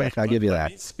surface. Okay, I'll give you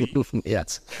that.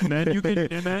 Yes. And then you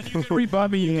can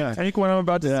rebut me. You can take what I'm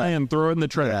about to say and throw it in the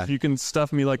trash. Yeah. You can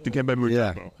stuff me like the Kembe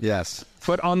Mutombo. Yeah. Yes.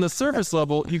 But on the surface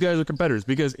level, you guys are competitors,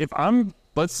 because if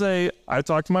let's say I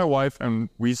talk to my wife and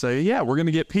we say, yeah, we're going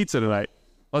to get pizza tonight.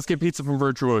 Let's get pizza from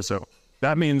Virtuoso.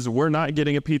 That means we're not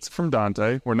getting a pizza from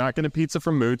Dante. We're not getting pizza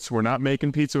from Moots. We're not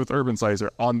making pizza with Urban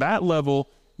Slicer. On that level,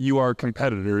 you are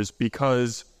competitors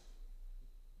because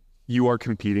you are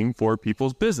competing for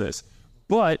people's business.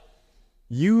 But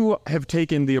you have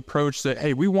taken the approach that,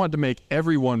 hey, we want to make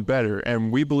everyone better.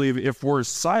 And we believe if we're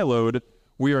siloed,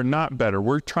 we are not better.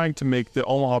 We're trying to make the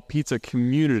Omaha pizza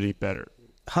community better.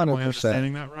 100%. Am I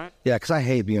understanding that right? Yeah, because I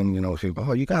hate being, people,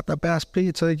 oh, you got the best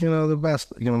pizza, the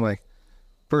best. Like,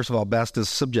 first of all, best is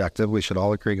subjective. We should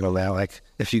all agree on that. Like,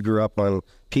 if you grew up on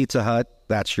Pizza Hut,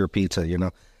 that's your pizza,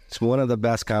 It's one of the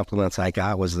best compliments I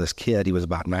got was this kid. He was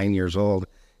about 9 years old,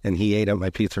 and he ate at my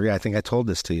pizzeria. I think I told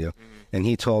this to you. Mm-hmm. And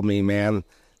he told me, man,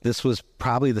 this was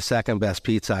probably the second best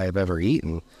pizza I've ever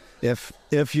eaten. If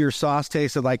your sauce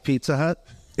tasted like Pizza Hut,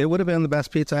 it would have been the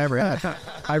best pizza I ever had.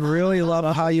 I really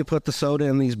love how you put the soda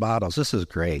in these bottles. This is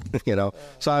great,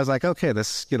 So I was like, okay,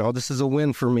 this is a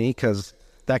win for me, because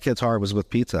that kid's heart was with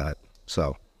Pizza Hut.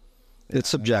 So it's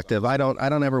subjective. I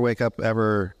don't ever wake up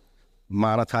ever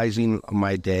monetizing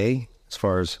my day as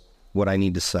far as what I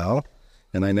need to sell.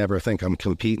 And I never think I'm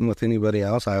competing with anybody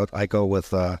else. I go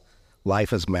with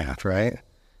life is math, right?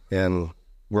 And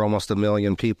we're almost 1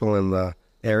 million people in the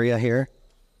area here.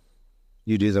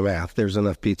 You do the math. There's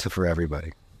enough pizza for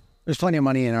everybody. There's plenty of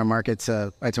money in our markets.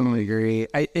 I totally agree.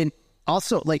 And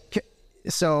also, when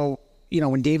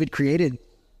David created,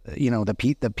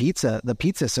 the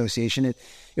Pizza Association,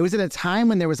 it was at a time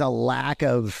when there was a lack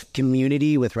of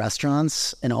community with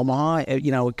restaurants in Omaha,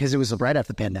 because it was right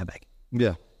after the pandemic.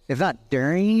 Yeah. If not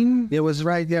during, it was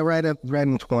right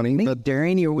in 20. But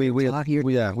during, we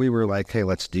were like, hey,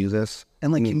 let's do this.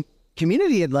 And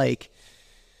community had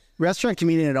restaurant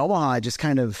community in Omaha just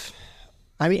kind of,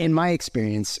 in my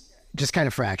experience, just kind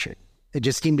of fractured. It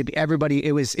just seemed to be everybody.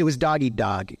 It was dog eat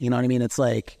dog. You know what I mean? It's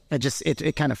like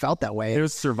it kind of felt that way. It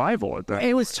was survival at that.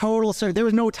 It was total. So there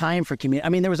was no time for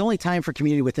community. There was only time for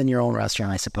community within your own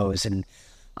restaurant, I suppose, and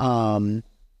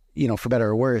for better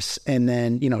or worse. And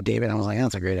then David, I was like,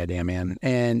 that's a great idea, man.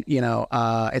 And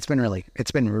it's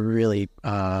been really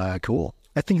cool.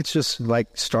 I think it's just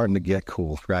starting to get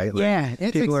cool, right? Yeah,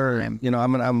 it's people are.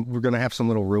 We're gonna have some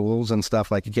little rules and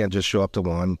stuff. Like you can't just show up to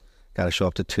one got to show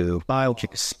up to 2.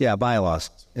 Bylaws. Yeah, bylaws.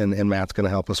 And Matt's going to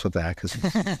help us with that because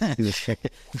he's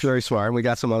very smart. We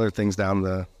got some other things down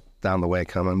the way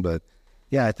coming. But,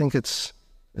 yeah, I think it's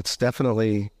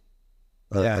definitely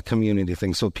a community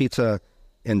thing. So pizza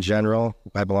in general,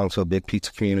 I belong to a big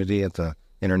pizza community at the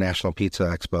International Pizza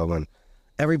Expo. And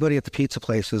everybody at the pizza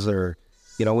places are,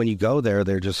 when you go there,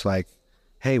 they're just like,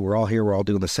 hey, we're all here. We're all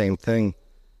doing the same thing.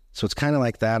 So it's kind of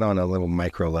like that on a little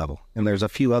micro level. And there's a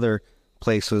few other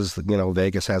places,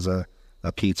 Vegas has a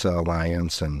pizza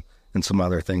alliance and some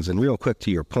other things. And real quick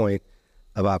to your point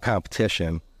about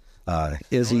competition,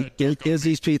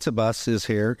 Izzy's Pizza Bus is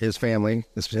here. His family,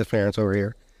 his parents over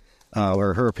here,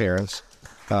 or her parents,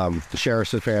 the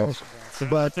sheriff's parents.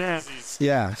 But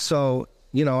yeah, so,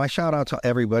 I shout out to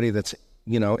everybody that's,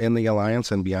 in the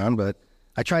alliance and beyond. But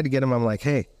I tried to get him, I'm like,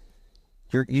 hey,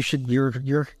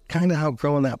 you're kind of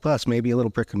outgrowing that bus, maybe a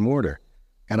little brick and mortar.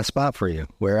 Got a spot for you.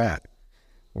 Where at?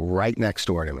 Right next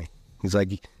door to me. He's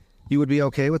like, you would be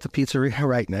okay with the pizzeria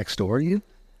right next door to you?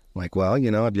 I'm like, well,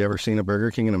 have you ever seen a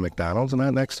Burger King and a McDonald's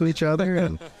not next to each other?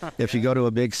 And if you go to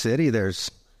a big city,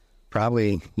 there's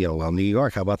probably, New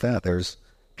York, how about that? There's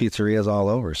pizzerias all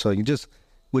over. So you just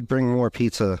would bring more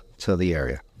pizza to the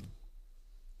area.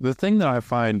 The thing that I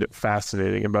find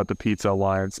fascinating about the Pizza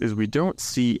Alliance is we don't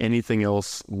see anything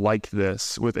else like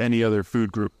this with any other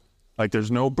food group. Like, there's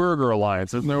no Burger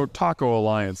Alliance, there's no Taco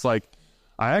Alliance. Like,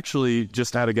 I actually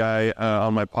just had a guy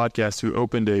on my podcast who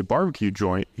opened a barbecue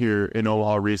joint here in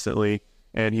Omaha recently,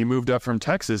 and he moved up from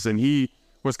Texas, and he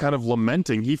was kind of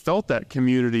lamenting. He felt that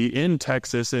community in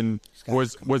Texas and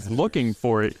was looking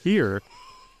for it here.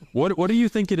 What do you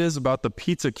think it is about the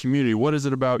pizza community? What is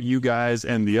it about you guys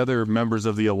and the other members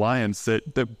of the alliance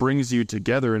that brings you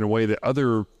together in a way that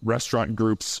other restaurant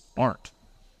groups aren't?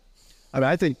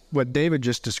 I think what David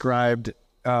just described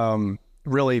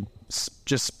really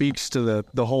just speaks to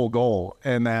the whole goal,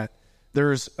 and that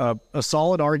there's a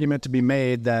solid argument to be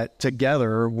made that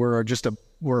together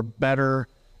we're better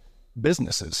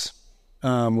businesses.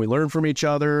 We learn from each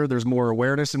other. There's more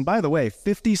awareness. And by the way,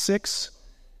 56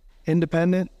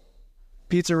 independent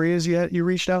pizzerias you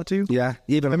reached out to? Yeah,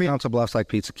 even Council Bluffs like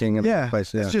Pizza King and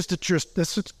place. Yeah,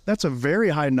 it's that's a very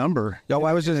high number. No,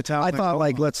 I thought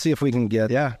like, let's see if we can get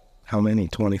how many,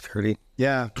 20, 30?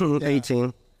 Yeah,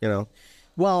 18.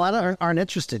 Well, aren't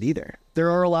interested either. There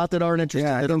are a lot that aren't interested.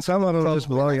 Yeah, and some of them just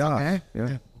blow you off. Okay.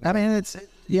 Yeah, I mean, it's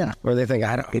or they think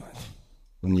I don't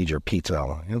need your pizza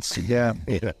alliance. Yeah.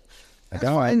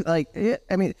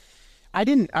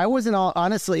 I wasn't all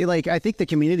honestly, like, I think the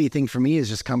community thing for me has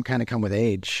just come with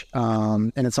age.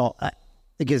 And it's all,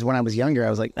 because when I was younger, I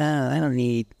was like, I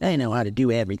know how to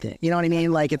do everything. You know what I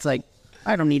mean? Like, it's like,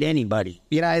 I don't need anybody.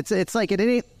 It's like,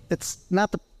 it's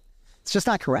just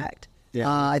not correct. Yeah.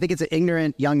 I think it's an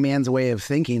ignorant young man's way of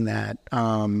thinking that,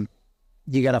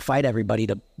 you got to fight everybody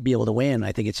to be able to win.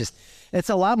 I think it's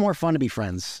a lot more fun to be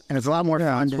friends, and it's a lot more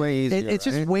fun. It's way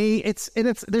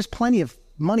easier, there's plenty of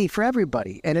money for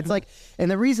everybody. And it's like,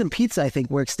 and the reason pizza, I think,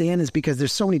 works, Dan, is because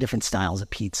there's so many different styles of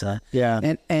pizza.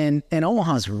 Yeah. And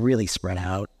Omaha's really spread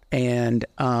out. And,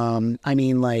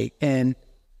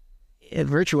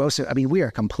 Virtuoso, we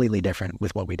are completely different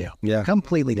with what we do. Yeah.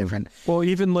 Completely different. Well,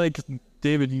 even like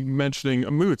David, you mentioning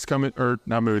Moots coming, or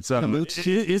not Moots,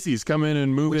 Izzy's come in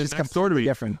and move in next door to me.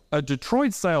 Different. A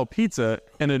Detroit-style pizza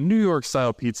and a New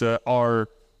York-style pizza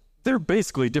they're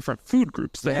basically different food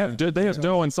groups. They have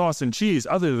dough and sauce and cheese.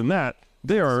 Other than that,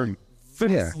 they are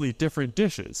vastly different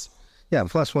dishes. Yeah,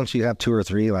 plus once you have 2 or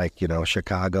 3, like,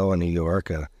 Chicago and New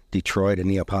York, Detroit and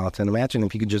Neapolitan, imagine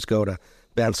if you could just go to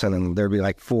Benson and there'd be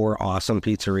like 4 awesome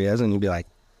pizzerias and you'd be like,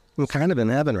 I'm kind of in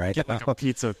heaven right now. Like a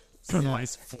pizza. Yeah,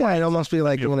 it'd almost be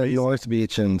like North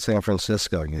Beach in San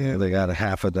Francisco. They got a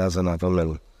half a dozen of them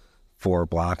in 4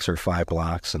 blocks or 5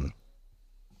 blocks. And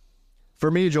for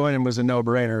me, joining was a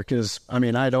no-brainer because,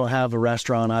 I don't have a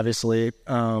restaurant, obviously.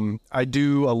 I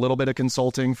do a little bit of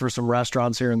consulting for some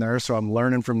restaurants here and there, so I'm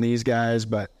learning from these guys.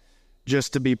 But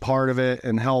just to be part of it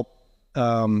and help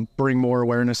bring more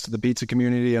awareness to the pizza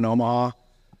community in Omaha.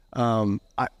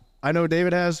 I know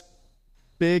David has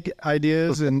big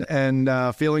ideas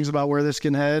and feelings about where this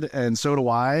can head, and so do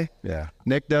I. Yeah.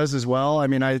 Nick does as well.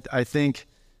 I think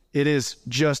it is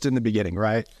just in the beginning,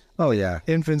 right? Oh, yeah.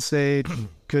 Infant stage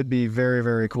could be very,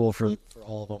 very cool for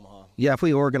all of Omaha. Yeah, if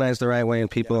we organize the right way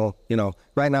and people,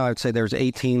 right now I'd say there's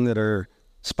 18 that are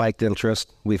spiked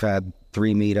interest. We've had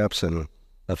 3 meetups and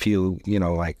a few,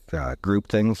 group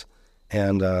things.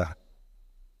 And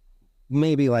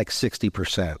maybe like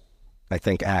 60%, I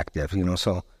think, active,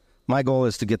 So my goal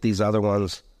is to get these other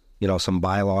ones, some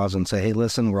bylaws and say, hey,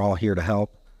 listen, we're all here to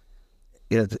help.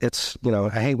 It's I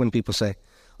hate when people say,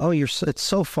 oh, it's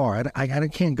so far. I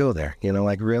can't go there. You know,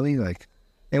 like really, like,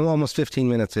 and almost 15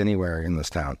 minutes anywhere in this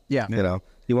town. Yeah. You know,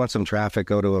 you want some traffic,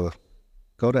 go to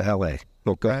LA.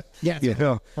 Well, go, Yeah. you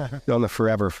know, on the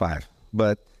Forever 5.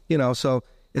 But, you know, so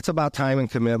it's about time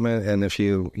and commitment. And if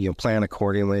you plan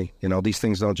accordingly, you know, these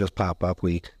things don't just pop up.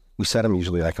 We set them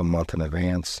usually like a month in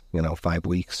advance, you know, 5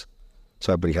 weeks.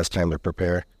 So everybody has time to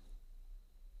prepare.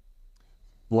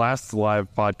 Last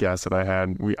live podcast that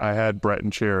I had Brett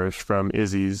and Cherish from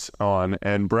Izzy's on,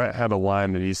 and Brett had a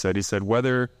line that he said,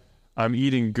 whether I'm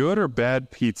eating good or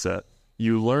bad pizza,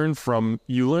 you learn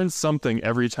something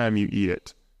every time you eat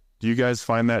it. Do you guys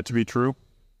find that to be true?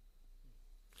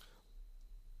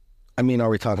 I mean, are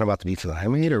we talking about the pizza that I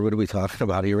made, or what are we talking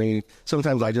about here?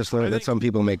 Sometimes I just learned that some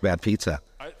people make bad pizza.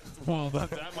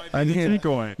 That might be the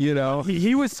going. You know,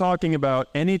 he was talking about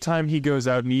anytime he goes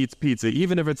out and eats pizza,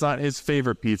 even if it's not his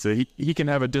favorite pizza, he can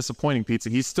have a disappointing pizza.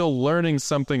 He's still learning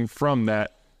something from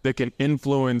that can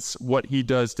influence what he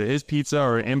does to his pizza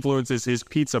or influences his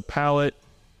pizza palate.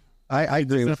 I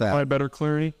agree with that. Provide better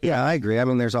clarity? Yeah, I agree. I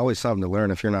mean, there's always something to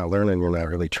learn. If you're not learning, you're not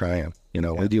really trying. You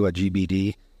know, we do a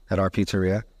GBD at our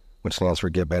pizzeria, which stands for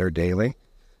Get Better Daily.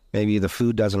 Maybe the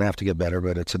food doesn't have to get better,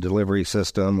 but it's a delivery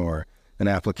system or an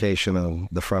application of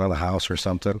the front of the house or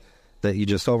something that you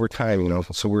just over time, you know,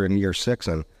 so we're in year 6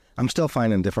 and I'm still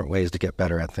finding different ways to get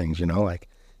better at things, you know, like,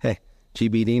 hey,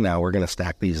 GBD now, we're going to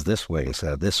stack these this way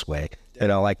instead of this way. You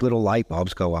know, like little light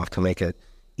bulbs go off to make it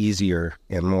easier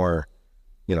and more,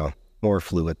 you know, more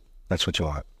fluid. That's what you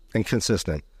want. And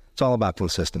consistent. It's all about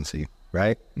consistency,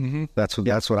 right? Mm-hmm. That's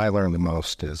what I learned the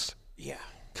most is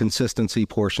consistency,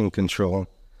 portion control.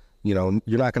 You know,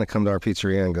 you're not going to come to our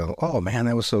pizzeria and go, oh, man,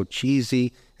 that was so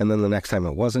cheesy. And then the next time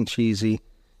it wasn't cheesy.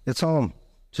 It's all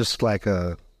just like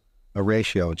a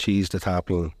ratio, cheese to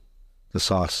topping, the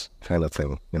sauce kind of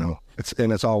thing, you know.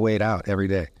 It's all weighed out every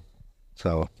day.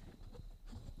 So,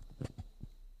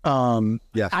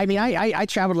 yeah. I mean, I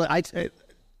traveled.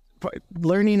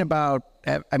 Learning about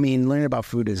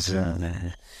food is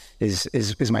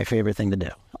my favorite thing to do.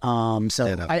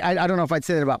 So I don't know if I'd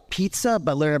say that about pizza,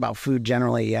 but learning about food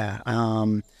generally, yeah.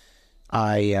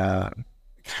 I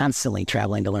constantly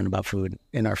traveling to learn about food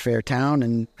in our fair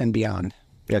town and beyond.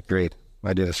 Yeah, great.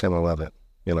 I do the same. I love it.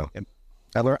 You know, yep.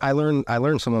 I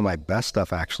learn some of my best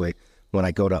stuff actually when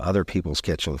I go to other people's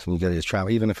kitchens. And you get to travel,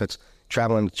 even if it's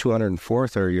traveling to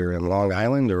 204th or you're in Long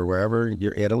Island or wherever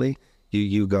you're Italy.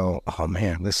 You go, oh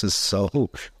man, this is so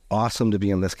awesome to be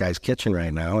in this guy's kitchen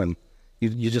right now. And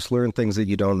you just learn things that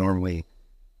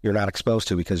you're not exposed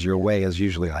to because your way is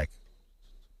usually like.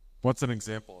 What's an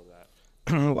example of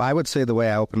that? I would say the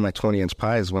way I opened my 20-inch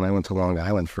pies when I went to Long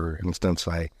Island, for instance,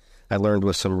 I learned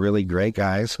with some really great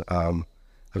guys. I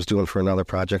was doing for another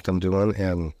project I'm doing,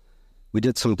 and we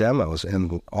did some demos,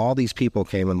 and all these people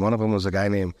came, and one of them was a guy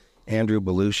named Andrew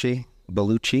Bellucci.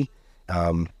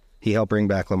 He helped bring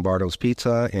back Lombardo's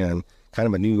Pizza and kind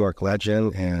of a New York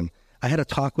legend. And I had a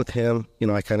talk with him. You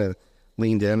know, I kind of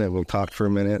leaned in and we talked for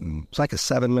a minute. And it's like a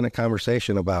 7-minute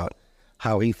conversation about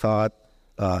how he thought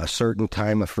a certain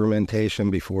time of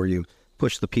fermentation before you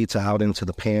push the pizza out into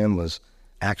the pan was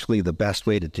actually the best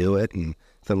way to do it. And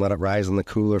then let it rise in the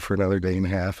cooler for another day and a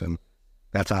half. And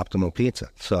that's optimal pizza.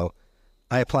 So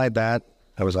I applied that.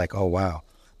 I was like, oh, wow.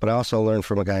 But I also learned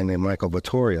from a guy named Michael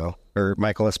Esposito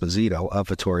of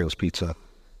Vittorio's Pizza,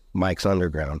 Mike's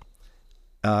Underground.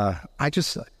 I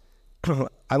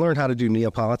learned how to do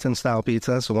Neapolitan style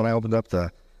pizza. So when I opened up the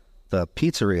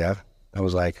pizzeria, I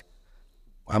was like,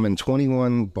 I'm in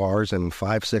 21 bars and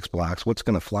 5-6 blocks. What's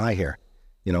going to fly here?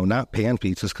 You know, not pan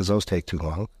pizzas because those take too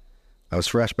long. I was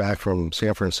fresh back from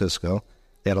San Francisco.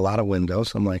 They had a lot of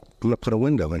windows. I'm like, I'm going to put a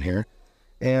window in here.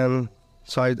 And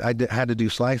so I had to do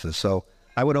slices. So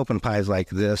I would open pies like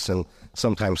this and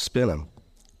sometimes spin them.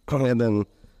 And then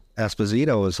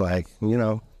Esposito was like, you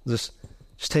know, just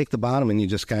take the bottom and you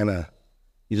just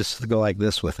go like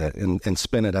this with it and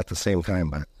spin it at the same time,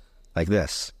 but like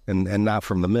this and not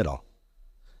from the middle.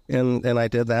 And I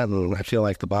did that, and I feel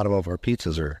like the bottom of our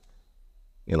pizzas are,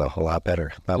 you know, a lot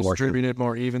better. Distributed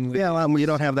more evenly. Yeah, you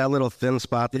don't have that little thin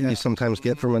spot that you sometimes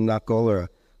get from a knuckle or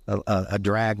a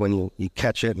drag when you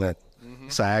catch it and it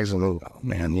sags and, oh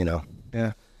man, you know.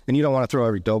 Yeah. And you don't want to throw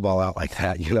every dough ball out like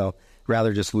that, you know.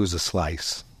 Rather just lose a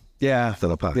slice. Yeah.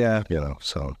 Than a pie. Yeah. You know,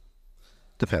 so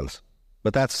depends.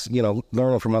 But that's, you know,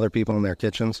 learning from other people in their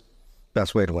kitchens,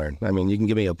 best way to learn. I mean, you can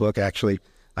give me a book. Actually,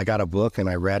 I got a book and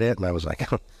I read it and I was like, I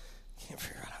can't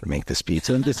figure out how to make this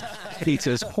pizza. This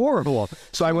pizza is horrible.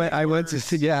 So I went to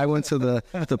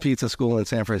the pizza school in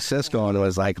San Francisco and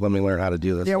was like, let me learn how to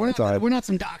do this. Yeah, we're not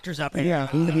some doctors up here.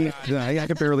 Yeah. I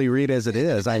can barely read as it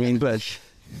is. I mean, but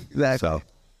that. So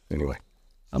anyway.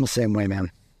 I'm the same way,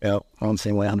 man. Yep. I'm the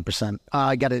same way, 100%.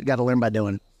 I got to learn by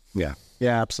doing. Yeah.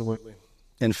 Yeah, absolutely.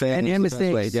 And fail. And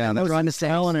mistakes. Yeah, those are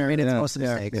mistakes. It's most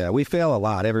mistakes. Yeah, we fail a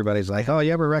lot. Everybody's like, "Oh,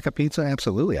 you ever wreck a pizza?"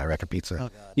 Absolutely, I wreck a pizza.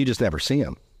 God. You just never see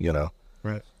them,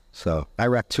 Right. So I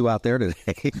wrecked 2 out there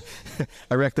today.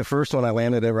 I wrecked the first one. I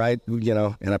landed it right,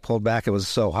 and I pulled back. It was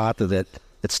so hot that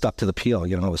it stuck to the peel.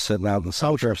 I was sitting out in the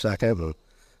sun for a second, and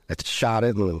I shot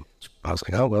it, and I was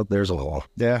like, "Oh well, there's a hole."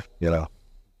 Yeah.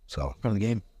 So Part of the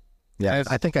game. yeah,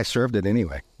 I think I served it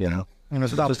anyway. And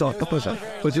it's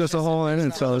just a hole in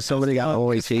it, so somebody got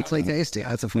always heat. It's like tasty.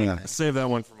 That's a fun. Save that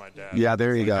one for my dad. Yeah,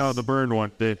 there you go. Oh, the burned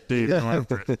one. Dave, go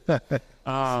after it.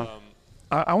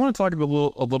 I want to talk a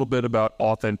little bit about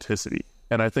authenticity,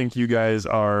 and I think you guys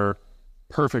are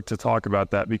perfect to talk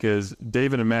about that because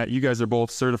David and Matt, you guys are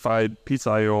both certified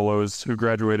pizzaiolos who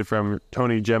graduated from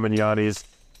Tony Gemignani's.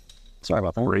 Sorry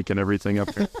about that. Breaking everything up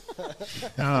here.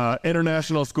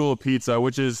 International School of Pizza,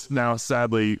 which is now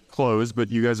sadly closed, but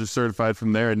you guys are certified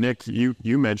from there. And Nick, you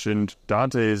mentioned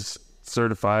Dante's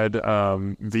certified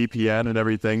VPN and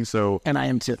everything. So, And I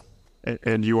am too.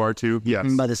 and you are too.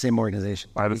 Yes, By the same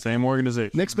organization. by the same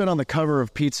organization. Nick's been on the cover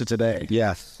of Pizza Today.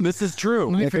 Yes, This is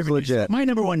true. Nick is legit. My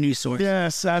number one news source.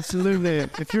 Yes, absolutely.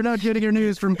 If you're not getting your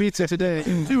news from Pizza Today,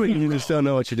 do it. You just don't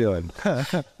know what you're doing.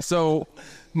 So,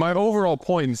 my overall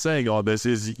point in saying all this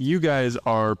is you guys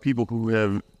are people who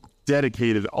have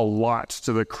dedicated a lot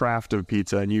to the craft of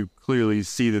pizza, and you clearly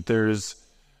see that there's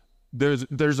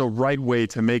a right way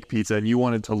to make pizza, and you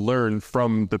wanted to learn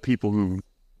from the people who've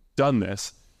done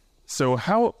this. So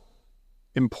how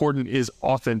important is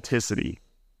authenticity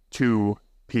to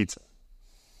pizza?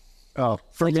 Oh,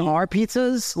 Like our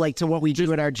pizzas, like to what we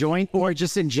do at our joint, or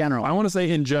just in general? I want to say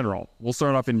in general. We'll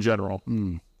start off in general.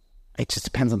 It just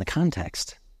depends on the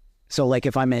context. So, like,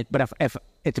 if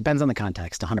it depends on the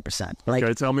context, 100%. Like,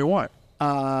 Okay, tell me why.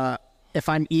 if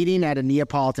I'm eating at a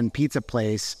Neapolitan pizza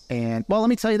place, and let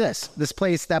me tell you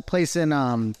that place in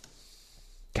God,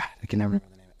 I can never remember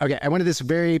the name. Okay, I went to this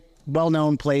very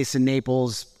well-known place in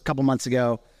Naples a couple months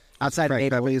ago, outside of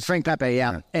Naples. Frank Pepe,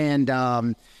 yeah.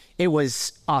 And it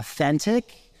was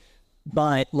authentic,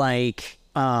 but like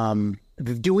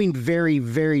doing very,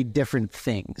 very different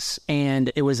things.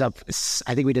 And it was I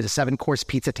think we did a 7-course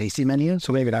pizza tasting menu.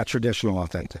 So maybe not traditional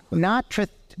authentic. Not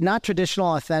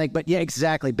traditional authentic, but yeah,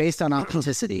 exactly. Based on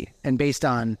authenticity and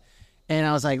and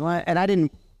I was like, what? And I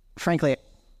didn't, frankly,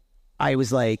 I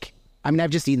was like, I've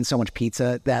just eaten so much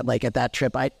pizza that like at that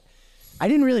trip, I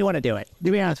didn't really want to do it,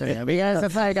 to be honest with you, because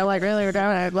it's like, I'm like, really, we're doing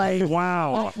it? Like,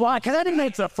 Wow. why? Because I didn't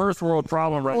make It's a first world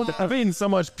problem right now. I've eaten so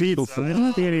much pizza. I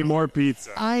don't need any more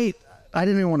pizza. I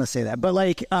didn't even want to say that, but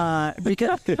like,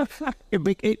 because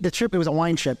the trip, it was a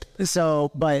wine trip.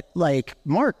 So, but like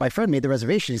Mark, my friend, made the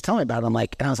reservation. He's telling me about it.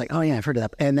 And I was like, oh yeah, I've heard of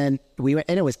that. And then we went,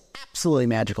 and it was absolutely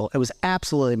magical. It was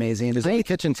absolutely amazing. There's a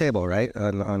kitchen table, right?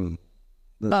 On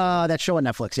that show on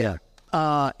Netflix, yeah.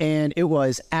 And it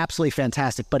was absolutely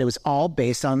fantastic, but it was all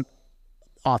based on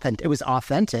authentic. It was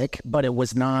authentic, but it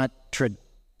was not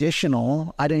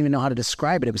traditional. I don't even know how to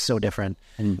describe it. It was so different,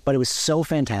 but it was so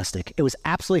fantastic. It was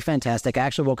absolutely fantastic. I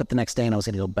actually woke up the next day and I was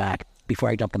going to go back before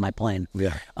I jumped on my plane.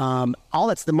 Yeah. All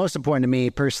that's the most important to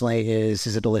me personally is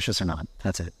it delicious or not?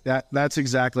 That's it. that's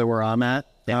exactly where I'm at.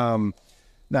 Yeah.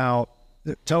 Now,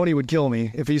 Tony would kill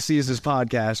me if he sees this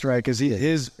podcast, right? Because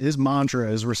his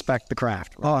mantra is respect the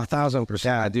craft. Right? Oh, 1,000%.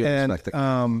 I do respect it.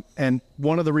 And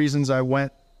one of the reasons I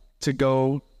went to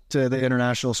go to the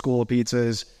International School of Pizza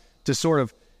is to sort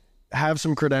of have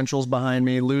some credentials behind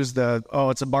me, lose the,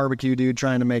 it's a barbecue dude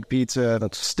trying to make pizza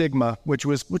stigma, which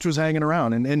was hanging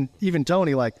around. And even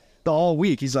Tony, like the whole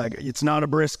week, he's like, it's not a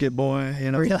brisket, boy.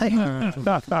 Really?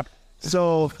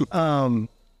 So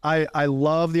I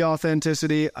love the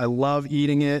authenticity. I love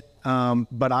eating it.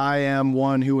 But I am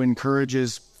one who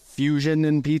encourages fusion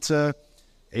in pizza,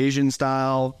 Asian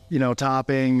style,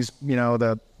 toppings,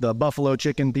 the buffalo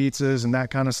chicken pizzas and that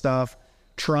kind of stuff.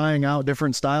 Trying out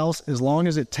different styles as long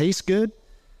as it tastes good.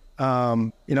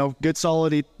 Good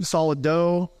solid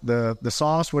dough, the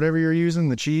sauce, whatever you're using,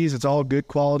 the cheese, it's all good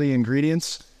quality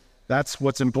ingredients. That's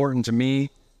what's important to me.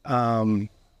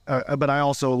 But I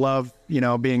also love,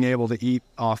 being able to eat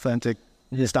authentic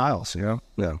styles, Yeah.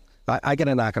 I get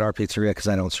a knock at our pizzeria because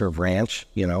I don't serve ranch.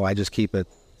 I just keep it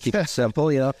simple,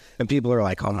 and people are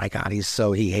like, oh my God,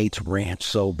 he hates ranch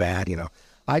so bad.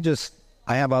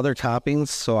 I have other toppings,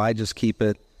 so I just keep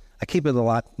it a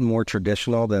lot more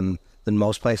traditional than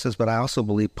most places, but I also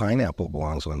believe pineapple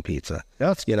belongs on pizza.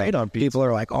 That's great on pizza. People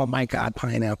are like, oh my God,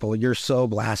 pineapple, you're so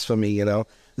blasphemy,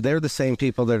 They're the same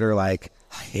people that are like,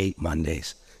 I hate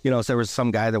Mondays. So there was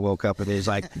some guy that woke up and he's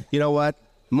like, you know what?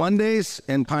 Mondays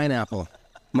and pineapple.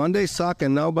 Mondays suck,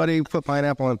 and nobody put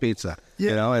pineapple on pizza.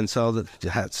 You know, and so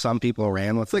some people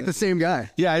ran with It's like the same guy.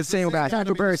 Yeah, it's the same guy. Type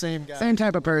of person. Same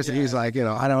type of person. He's like, you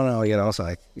know, I don't know, you know,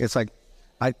 it's like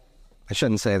I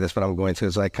shouldn't say this, but I'm going to.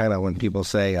 It's like kind of when people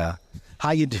say,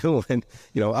 how you doing?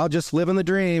 You know, I'll just live in the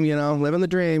dream, you know, live in the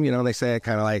dream. You know, they say it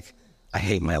kind of like, I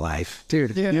hate my life.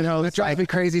 Dude, you know, that drives me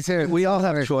crazy too. We all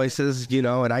have choices, you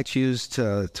know, and I choose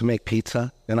to make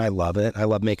pizza, and I love it. I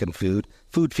love making food.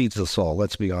 Food feeds the soul,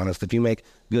 let's be honest. If you make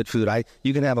good food,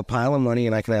 you can have a pile of money,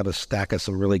 and I can have a stack of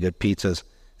some really good pizzas,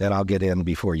 and I'll get in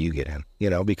before you get in, you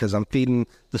know, because I'm feeding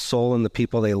the soul and the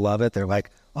people. They love it. They're like,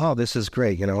 oh, this is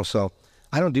great, you know, so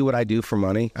I don't do what I do for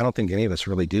money. I don't think any of us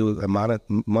really do.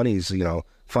 Money's, you know,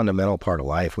 fundamental part of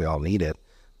life. We all need it.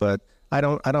 But I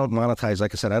don't monetize,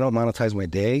 like I said, I don't monetize my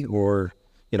day, or,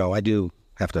 you know, I do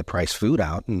have to price food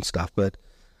out and stuff. But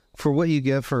for what you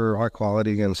give for our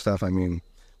quality and stuff, I mean,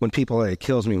 when people, it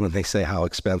kills me when they say how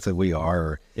expensive we are,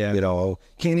 or, you know,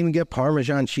 can't even get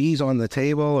Parmesan cheese on the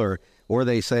table, or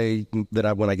they say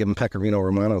that when I give them Pecorino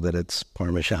Romano that it's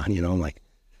Parmesan, you know, I'm like,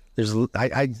 there's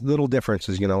little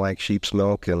differences, you know, like sheep's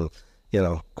milk and, you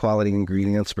know, quality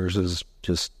ingredients versus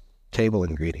just table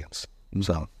ingredients.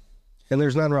 So, and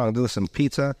there's nothing wrong. Listen,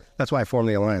 pizza, that's why I formed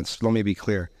the Alliance. Let me be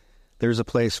clear. There's a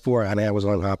place for, and I was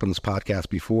on Hoppin's podcast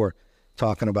before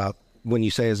talking about when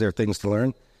you say, is there things to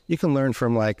learn? You can learn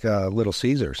from like Little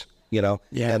Caesars, you know?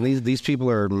 Yeah. And these people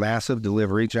are massive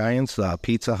delivery giants,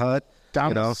 Pizza Hut.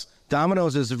 Domino's. You know?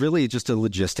 Domino's is really just a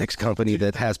logistics company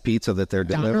that has pizza that they're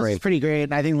Domino's delivering. is pretty great,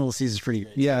 and I think Little Caesars is pretty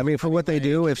great. Yeah, I mean, for what they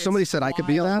do, if somebody said I could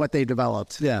be on that, What they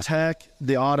developed. yeah. Tech,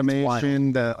 the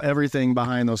automation, everything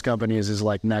behind those companies is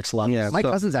like next level. Yeah. My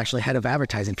so- cousin's actually head of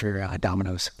advertising for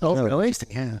Domino's. Oh, really?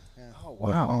 Yeah.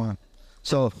 Wow.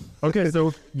 So Okay,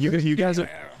 so you guys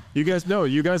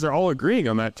are all agreeing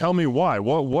on that. Tell me why.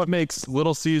 What makes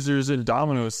Little Caesars and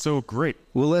Domino's so great?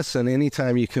 well, listen.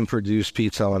 Anytime you can produce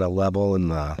pizza on a level in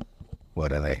the,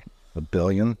 what are they, a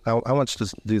billion? How much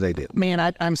do they do?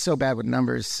 Man, I'm so bad with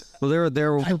numbers. Well,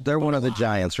 they're one of the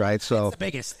giants, right? So, the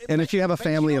biggest. and if you have a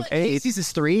family of 8, Casey's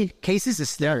is 3. Casey's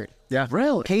is third. Yeah.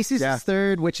 Really? Casey's is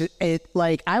third, which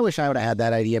like, I wish I would have had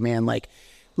that idea, man. Like,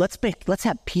 let's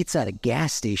have pizza at a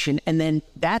gas station, and then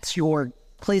that's your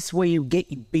place where you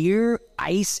get beer,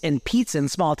 ice, and pizza in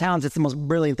small towns. It's the most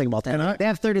brilliant thing about that. They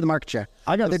have 30 of the market share.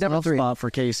 I got They're a number soft 3. spot for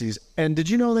Casey's. And did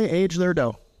you know they age their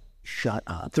dough? Shut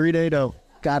up. 3-day dough.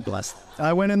 God bless.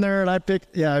 I went in there and I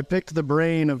picked the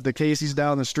brain of the Casey's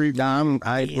down the street.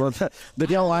 the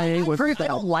deal I ate was I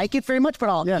don't like it very much, but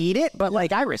I'll eat it. But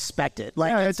like, I respect it.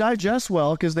 Like, it digests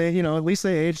well because they, you know, at least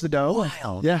they age the dough.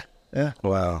 Wild. Yeah.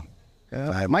 wow.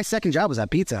 my second job was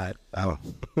at Pizza Hut. Oh.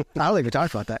 I don't even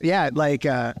talk about that. Yeah, like,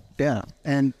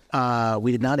 and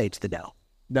we did not age the dough.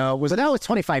 No, But that was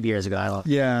 25 years ago. I love.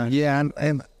 yeah.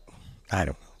 And I don't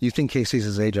know. You think Casey's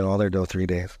is aging all their dough 3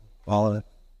 days? All of it?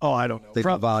 Oh, I don't know.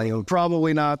 The volume.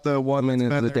 Probably not the one that's into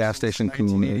been the there gas since station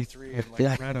community. 1983 in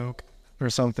like Yeah. Red Oak or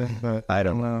something. But I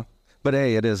don't know. But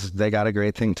hey, it is. They got a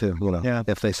great thing too. You know, Yeah.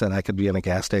 if they said I could be in a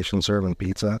gas station serving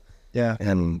pizza, Yeah.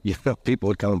 and you know people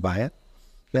would come and buy it,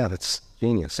 yeah, that's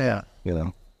genius. Yeah. You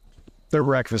know, Their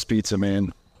breakfast pizza,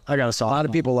 man. I got a lot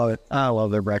of people love it. I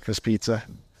love their breakfast pizza.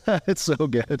 It's so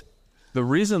good. The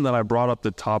reason that I brought up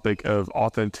the topic of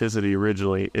authenticity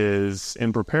originally is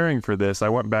in preparing for this, I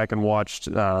went back and watched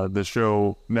the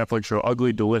Netflix show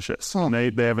Ugly Delicious. And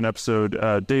they have an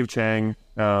episode, Dave Chang,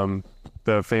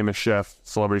 the famous chef,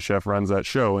 celebrity chef, runs that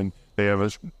show, and they have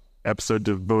an episode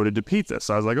devoted to pizza.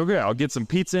 So I was like, okay, I'll get some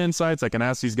pizza insights. I can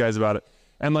ask these guys about it.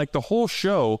 And like the whole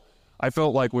show, I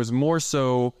felt like was more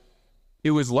so,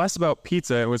 it was less about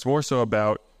pizza. It was more so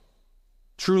about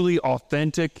truly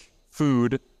authentic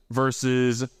food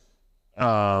versus,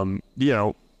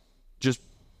 just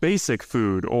basic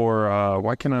food, or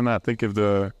why can I not think of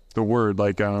the word,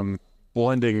 like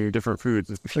blending different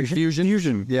foods?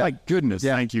 Fusion. Yeah. My goodness.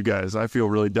 Yeah. Thank you guys. I feel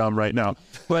really dumb right now.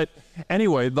 But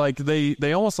anyway, like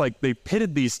they almost like they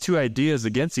pitted these two ideas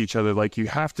against each other. Like you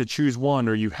have to choose one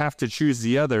or you have to choose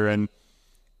the other. And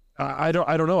I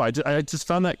don't know. I just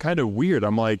found that kind of weird.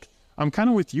 I'm like, I'm kind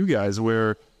of with you guys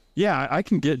where, yeah, I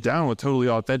can get down with totally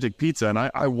authentic pizza, and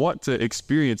I want to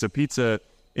experience a pizza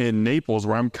in Naples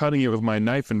where I'm cutting it with my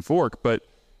knife and fork. But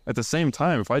at the same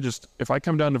time, if I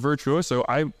come down to Virtuoso,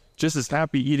 I'm just as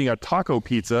happy eating a taco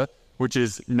pizza, which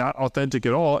is not authentic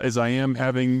at all, as I am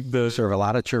having the serve a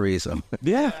lot of chorizo.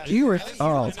 Yeah,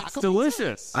 it's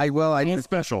delicious. It's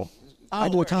special. I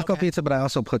do taco pizza, but I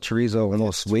also put chorizo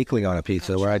almost weekly on a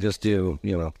pizza, where I just do,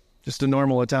 Just a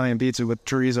normal Italian pizza with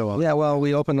chorizo on it. Yeah, well,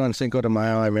 we opened on Cinco de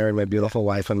Mayo. I married my beautiful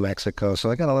wife in Mexico, so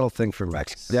I got a little thing for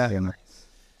Mexico. Yeah.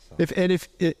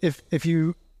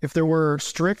 If if there were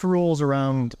strict rules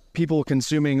around people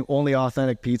consuming only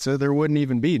authentic pizza, there wouldn't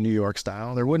even be New York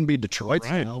style. There wouldn't be Detroit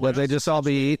style. But they just all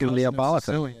be eating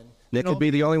Neapolitan. Nick could be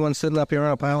the only one sitting up here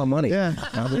on a pile of money. Yeah.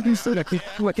 So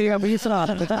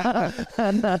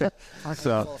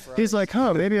he's like,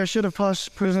 maybe I should have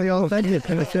put the authentic.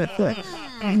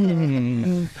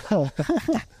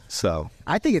 So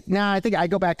I think I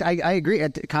go back to, I agree.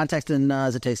 Context and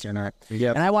as a taster, all right.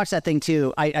 Yep. And I watched that thing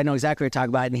too. I know exactly what you're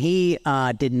talking about. And he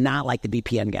did not like the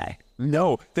BPN guy.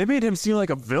 No, they made him seem like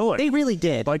a villain. They really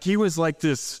did. Like he was like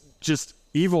this just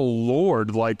evil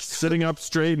lord, like sitting up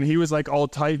straight, and he was like all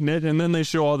tight knit. And then they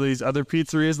show all these other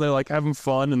pizzerias, they're like having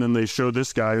fun, and then they show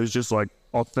this guy who's just like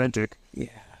authentic.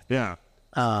 Yeah.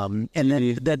 And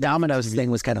then the Domino's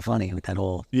thing was kind of funny with that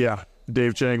whole. Yeah.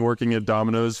 Dave Chang working at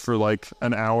Domino's for like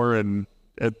an hour, and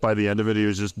by the end of it, he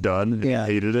was just done. Yeah.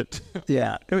 Hated it.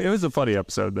 Yeah. It was a funny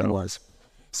episode, though. It was.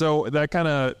 So that kind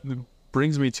of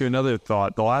brings me to another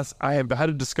thought. I have had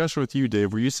a discussion with you,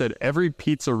 Dave, where you said every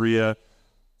pizzeria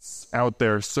out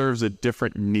there serves a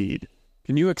different need.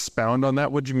 Can you expound on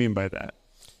that? What do you mean by that?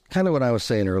 kind of what I was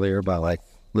saying earlier about like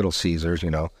Little Caesars,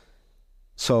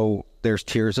 So there's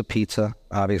tiers of pizza,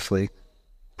 obviously.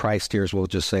 Price tiers, we'll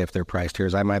just say if they're price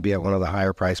tiers. I might be at one of the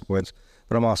higher price points,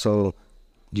 but I'm also,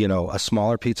 a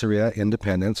smaller pizzeria,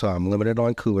 independent, so I'm limited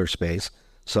on cooler space.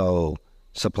 So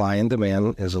supply and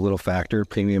demand is a little factor,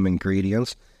 premium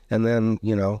ingredients, and then,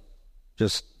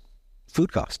 just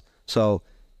food cost. So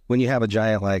when you have a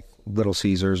giant like Little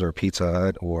Caesars or Pizza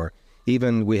Hut, or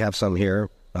even we have some here,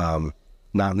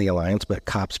 not in the Alliance, but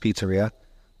Cops Pizzeria,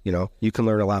 you can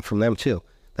learn a lot from them too.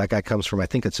 That guy comes from, I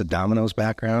think it's a Domino's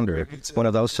background or one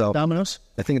of those. So Domino's?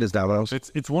 I think it is Domino's.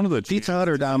 It's one of the Pizza Hut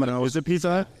or Domino's. Is it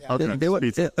Pizza Hut?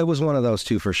 Okay. It was one of those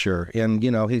two for sure. And,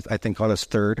 he's, I think, on his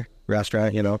third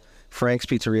restaurant, Frank's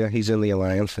Pizzeria, he's in the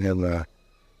Alliance. And,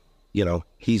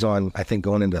 he's on, I think,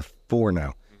 going into 4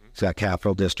 now. He's got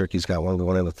Capital District. He's got one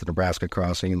going into the Nebraska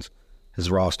Crossings, his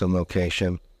Ralston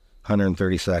location,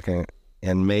 132nd.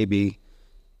 And maybe,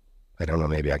 I don't know,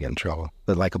 maybe I get in trouble.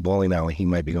 But like a bowling alley he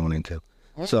might be going into.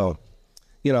 So,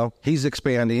 he's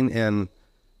expanding and,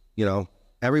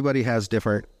 everybody has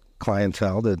different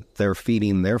clientele that they're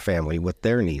feeding their family with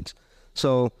their needs.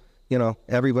 So,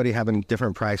 everybody having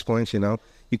different price points, you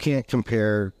can't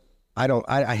compare.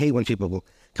 I hate when people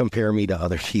compare me to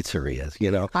other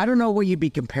pizzerias, I don't know what you'd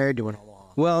be compared to in a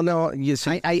long. Well, no, you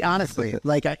see. I honestly,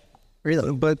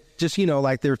 really. But just,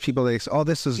 like there's people that say, oh,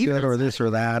 this is good or this or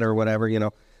that or whatever,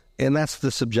 and that's the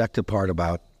subjective part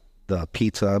about the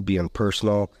pizza being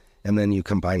personal, and then you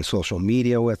combine social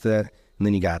media with it, and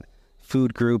then you got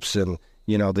food groups, and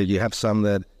that you have some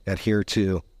that adhere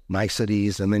to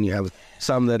niceties, and then you have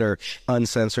some that are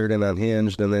uncensored and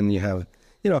unhinged, and then you have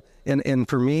and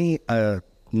for me,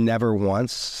 never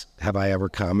once have I ever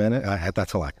commented.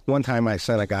 That's a lie. One time I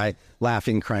sent a guy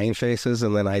laughing, crying faces,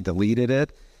 and then I deleted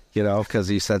it, because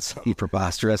he said something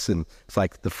preposterous, and it's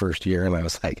like the first year, and I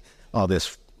was like, oh,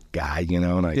 this guy,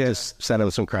 and I just sent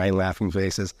him some crying, laughing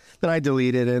faces. Then I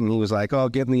deleted it, and he was like, "Oh,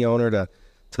 getting the owner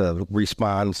to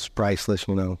respond is priceless,"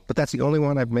 But that's the only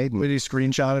one I've made. Did he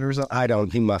screenshot it or something? I don't.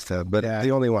 He must have. But the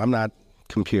only one. I'm not a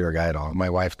computer guy at all. My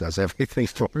wife does everything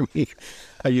for me.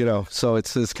 So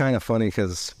it's kind of funny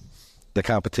because the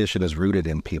competition is rooted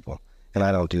in people, and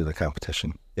I don't do the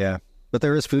competition. Yeah, but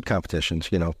there is food competitions.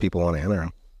 People want to enter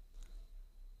them.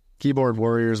 Keyboard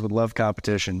warriors would love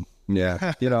competition.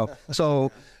 Yeah,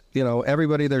 so.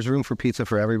 Everybody, there's room for pizza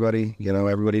for everybody.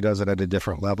 Everybody does it at a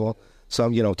different level.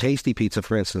 Some, Tasty Pizza,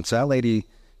 for instance, that lady,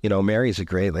 Mary's a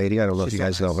great lady. I don't know if you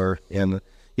guys know her. And,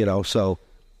 so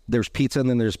there's pizza and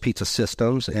then there's pizza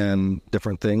systems and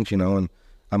different things, and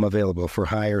I'm available for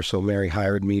hire. So Mary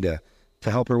hired me to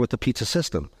help her with the pizza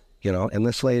system, and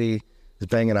this lady is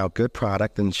banging out good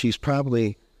product, and she's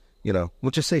probably,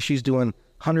 we'll just say she's doing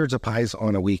hundreds of pies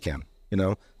on a weekend,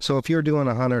 So if you're doing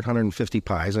 100, 150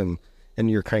 pies and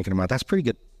you're cranking them out, that's pretty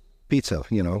good pizza,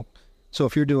 So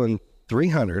if you're doing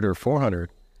 300 or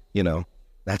 400,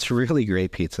 that's really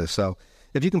great pizza. So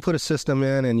if you can put a system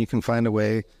in and you can find a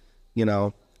way,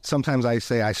 sometimes I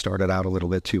say I started out a little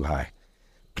bit too high,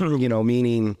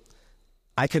 meaning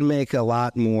I can make a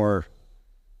lot more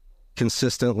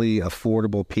consistently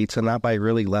affordable pizza, not by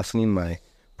really lessening my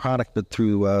product, but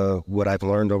through what I've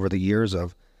learned over the years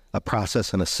of a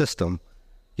process and a system,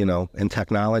 and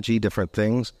technology, different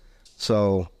things.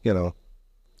 So,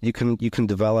 you can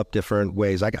develop different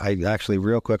ways. I actually,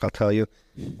 real quick, I'll tell you,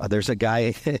 there's a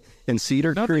guy in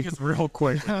Cedar Creek. It's real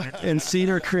quick. In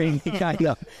Cedar Creek,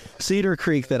 Cedar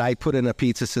Creek that I put in a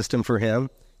pizza system for him.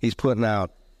 He's putting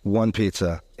out one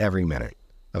pizza every minute,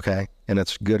 okay? And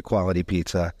it's good quality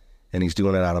pizza. and he's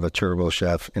doing it out of a turbo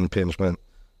chef impingement,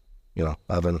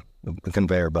 oven, a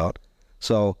conveyor belt.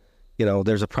 So,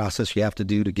 there's a process you have to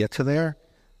do to get to there,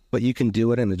 but you can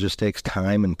do it, and it just takes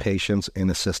time and patience and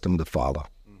a system to follow.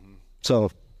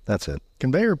 So that's it.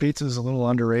 Conveyor pizza is a little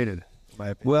underrated, in my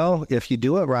opinion. Well, if you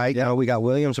do it right, we got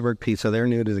Williamsburg Pizza. They're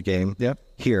new to the game. Yep.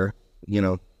 Here,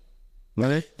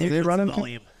 They're running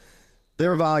volume.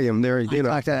 Their volume. They're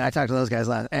I talked to those guys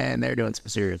last, and they're doing some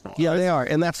serious. Yeah, they are,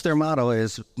 and that's their motto,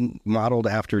 is modeled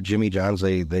after Jimmy John's.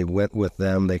 They went with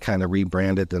them. They kind of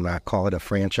rebranded to not call it a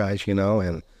franchise,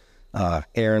 And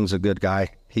Aaron's a good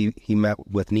guy. He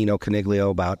met with Nino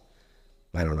Coniglio about,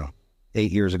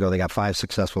 8 years ago. They got 5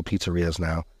 successful pizzerias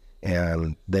now,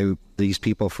 and these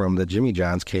people from the Jimmy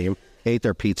John's came, ate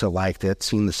their pizza, liked it,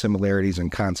 seen the similarities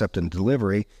in concept and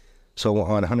delivery. So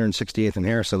on 168th and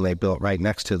Harrison, they built right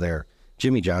next to their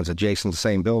Jimmy John's, adjacent to the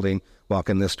same building. Walk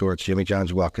in this door, it's Jimmy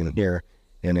John's. Walk in here,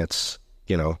 and it's,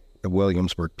 a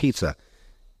Williamsburg Pizza.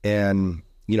 And,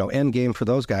 end game for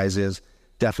those guys is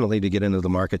definitely to get into the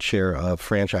market share of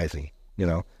franchising.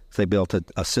 They built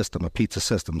a system, a pizza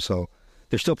system. So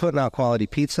they're still putting out quality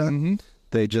pizza. Mm-hmm.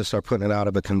 They just are putting it out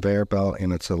of a conveyor belt,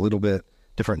 and it's a little bit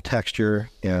different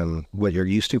texture and what you're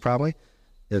used to probably.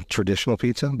 Traditional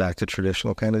pizza, back to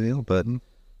traditional kind of deal, but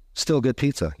still good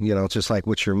pizza. It's just like,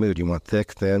 what's your mood? You want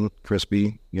thick, thin,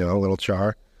 crispy, a little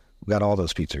char? We've got all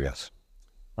those pizzerias.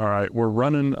 All right, we're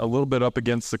running a little bit up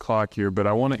against the clock here, but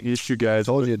I want to hit you guys.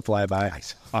 Told you it'd fly by.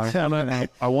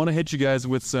 I want to hit you guys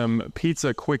with some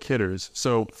pizza quick hitters.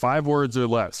 So 5 words or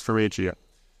less from each of you.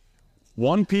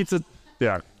 One pizza.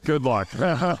 Yeah, good luck.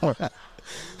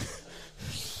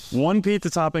 One pizza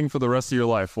topping for the rest of your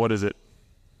life. What is it?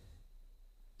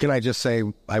 Can I just say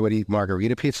I would eat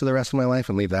margarita pizza the rest of my life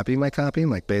and leave that be my topping,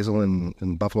 like basil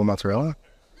and buffalo mozzarella?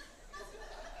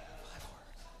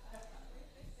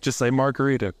 Just say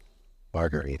margarita.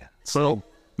 Margarita. So,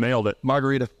 nailed it.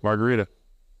 Margarita.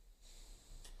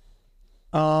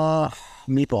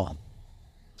 Meatball.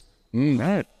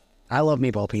 Right. I love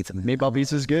meatball pizza. Meatball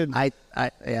pizza is good.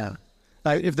 Yeah.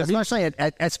 If the Especially if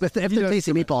the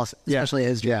tasty meatballs, especially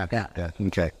is Yeah.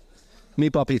 Okay.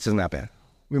 Meatball pizza is not bad.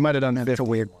 we might have done It's a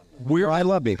weird one. I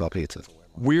love meatball pizza.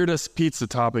 Weirdest pizza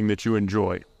topping that you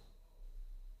enjoy?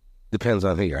 Depends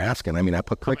on who you're asking. I mean, I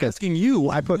put crickets. Asking you.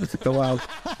 I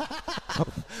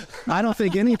don't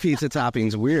think any pizza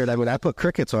topping's weird. I mean, I put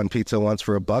crickets on pizza once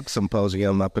for a bug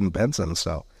symposium up in Benson.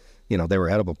 So, they were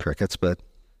edible crickets,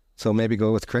 so maybe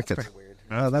go with crickets.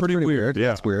 That's pretty weird. Yeah.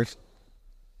 That's weird.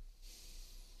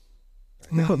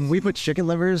 We put chicken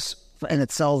livers, and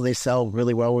they sell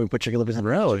really well when we put chicken livers in.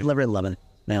 Really? Chicken liver in lemon.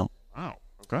 Now, Wow.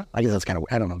 Okay. I guess that's kind of,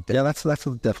 I don't know. Yeah, that's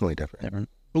definitely different.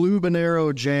 blue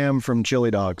habanero jam from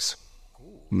Chili Dogs.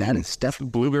 That is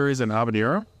definitely. Blueberries and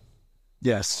habanero?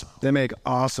 Yes, they make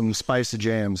awesome spicy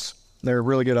jams. They're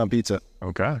really good on pizza.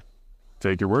 Okay.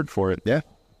 Take your word for it. Yeah.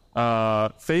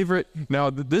 Favorite. Now,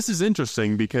 this is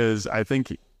interesting because I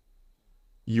think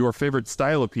your favorite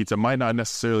style of pizza might not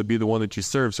necessarily be the one that you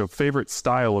serve. So, favorite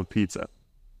style of pizza?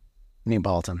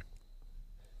 Neapolitan.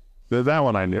 That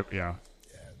one I knew. Yeah.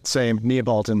 Same.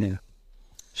 Neapolitan. Yeah.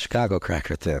 Chicago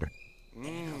cracker thin.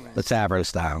 The tavern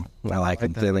style. I like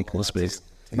it thin and crispy.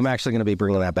 I'm actually going to be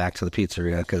bringing that back to the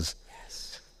pizzeria because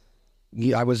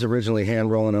I was originally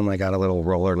hand rolling them. I got a little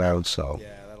roller now, so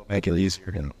that'll make it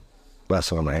easier.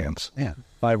 Less on my hands. Yeah.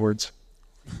 5 words.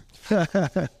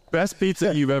 Best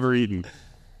pizza you've ever eaten?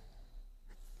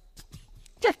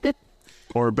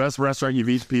 Or best restaurant you've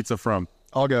eaten pizza from?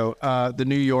 I'll go. The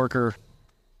New Yorker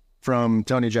from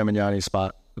Tony Gemignani's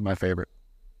spot is my favorite.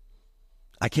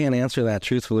 I can't answer that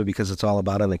truthfully because it's all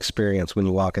about an experience when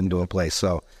you walk into a place.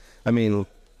 So, I mean,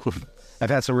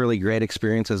 I've had some really great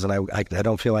experiences, and I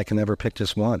don't feel I can ever pick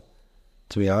just one,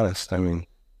 to be honest. I mean,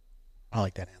 I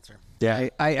like that answer. Yeah.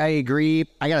 I agree.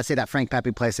 I got to say that Frank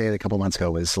Pappy place I ate a couple months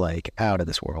ago was like out of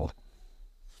this world.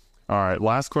 All right.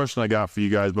 Last question I got for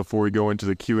you guys before we go into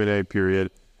the Q&A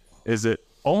period is that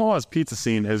Omaha's pizza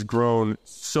scene has grown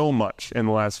so much in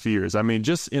the last few years. I mean,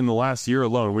 just in the last year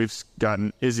alone, we've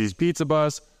gotten Izzy's Pizza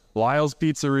Bus, Lyle's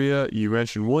Pizzeria. You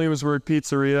mentioned Williamsburg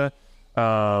Pizzeria.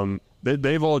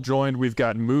 They've all joined. We've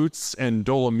got Moots and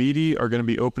Dolomiti are going to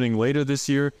be opening later this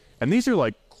year. And these are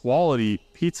like quality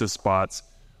pizza spots.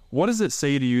 What does it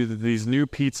say to you that these new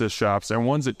pizza shops and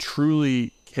ones that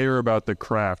truly care about the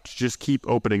craft just keep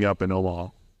opening up in Omaha?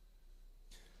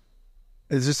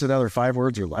 Is this another 5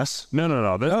 words or less? No.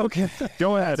 Okay.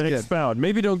 Go ahead and expound.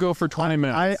 Maybe don't go for 20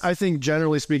 minutes. I think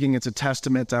generally speaking, it's a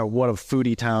testament to what a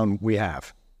foodie town we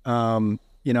have. Omaha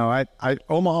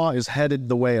is headed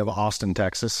the way of Austin,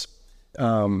 Texas.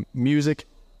 Music,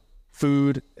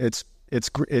 food, it's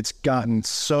gotten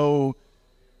so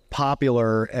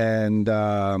popular and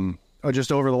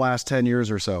just over the last 10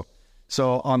 years or so.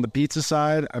 So on the pizza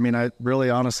side, I mean, I really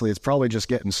honestly, it's probably just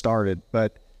getting started,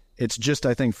 but it's just,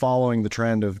 I think, following the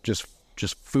trend of just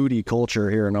foodie culture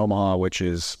here in Omaha, which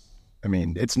is, I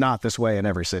mean, it's not this way in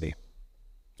every city.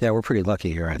 Yeah, we're pretty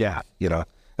lucky here. Yeah. You know,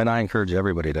 and I encourage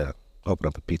everybody to open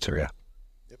up a pizzeria.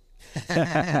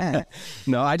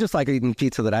 No, I just like eating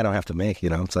pizza that I don't have to make. You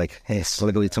know, it's like, hey, I want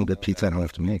to go eat some good pizza I don't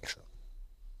have to make. So.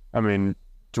 I mean,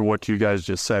 to what you guys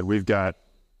just said, we've got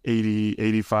 80,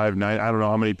 85, 90, I don't know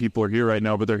how many people are here right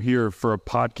now, but they're here for a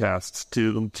podcast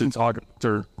to talk,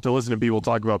 to listen to people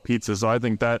talk about pizza. So I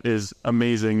think that is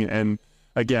amazing. And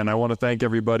again, I want to thank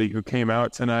everybody who came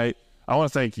out tonight. I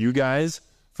want to thank you guys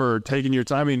for taking your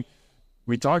time. I mean,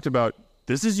 we talked about,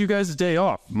 this is you guys' day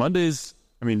off. Mondays,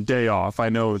 I mean, day off. I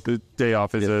know the day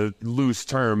off is a loose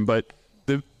term, but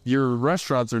your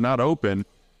restaurants are not open.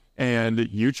 And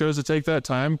you chose to take that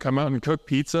time, come out and cook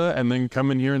pizza, and then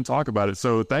come in here and talk about it.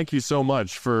 So thank you so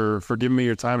much for giving me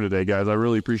your time today, guys. I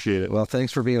really appreciate it. Well,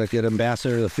 thanks for being a good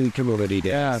ambassador of the food community,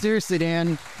 Dan. Yeah. Seriously,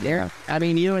 Dan. Yeah. I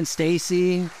mean, you and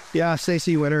Stacy. Yeah,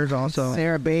 Stacy Winters also.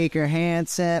 Sarah Baker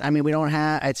Hansen. I mean, we don't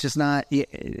have, it's just not,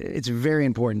 it's very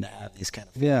important to have these kind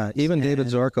of. Yeah, even David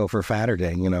Zorko for Fatter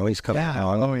you know, he's coming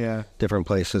out. Oh, yeah. Different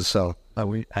places, so. I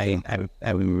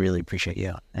really appreciate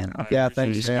you. And yeah,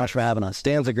 thank you so much for having us.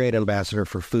 Dan's a great ambassador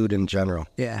for food in general.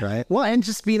 Yeah. Right? Well, and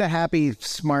just being a happy,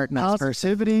 smart, nice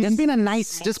person. And being a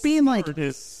nice, just being like.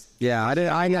 Yeah,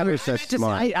 I never said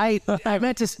smart. I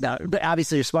meant to, no, but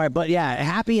obviously you're smart, but yeah,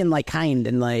 happy and like kind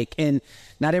and like, and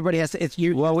not everybody has to,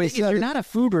 you're not a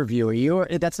food reviewer.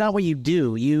 That's not what you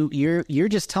do. You're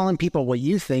just telling people what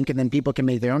you think, and then people can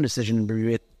make their own decision and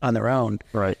review it on their own.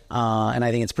 Right. And I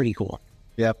think it's pretty cool.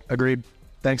 Yep, agreed.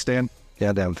 Thanks, Dan.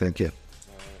 Yeah, Dan, thank you.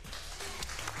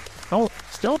 Oh,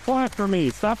 still clap for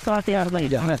me. Stop talking out of me.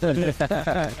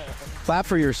 Clap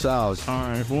for yourselves. All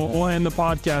right, we'll end the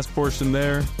podcast portion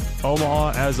there.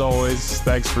 Omaha, as always,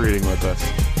 thanks for eating with us.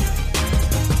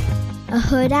 A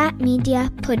Huda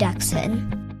Media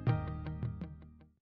Production.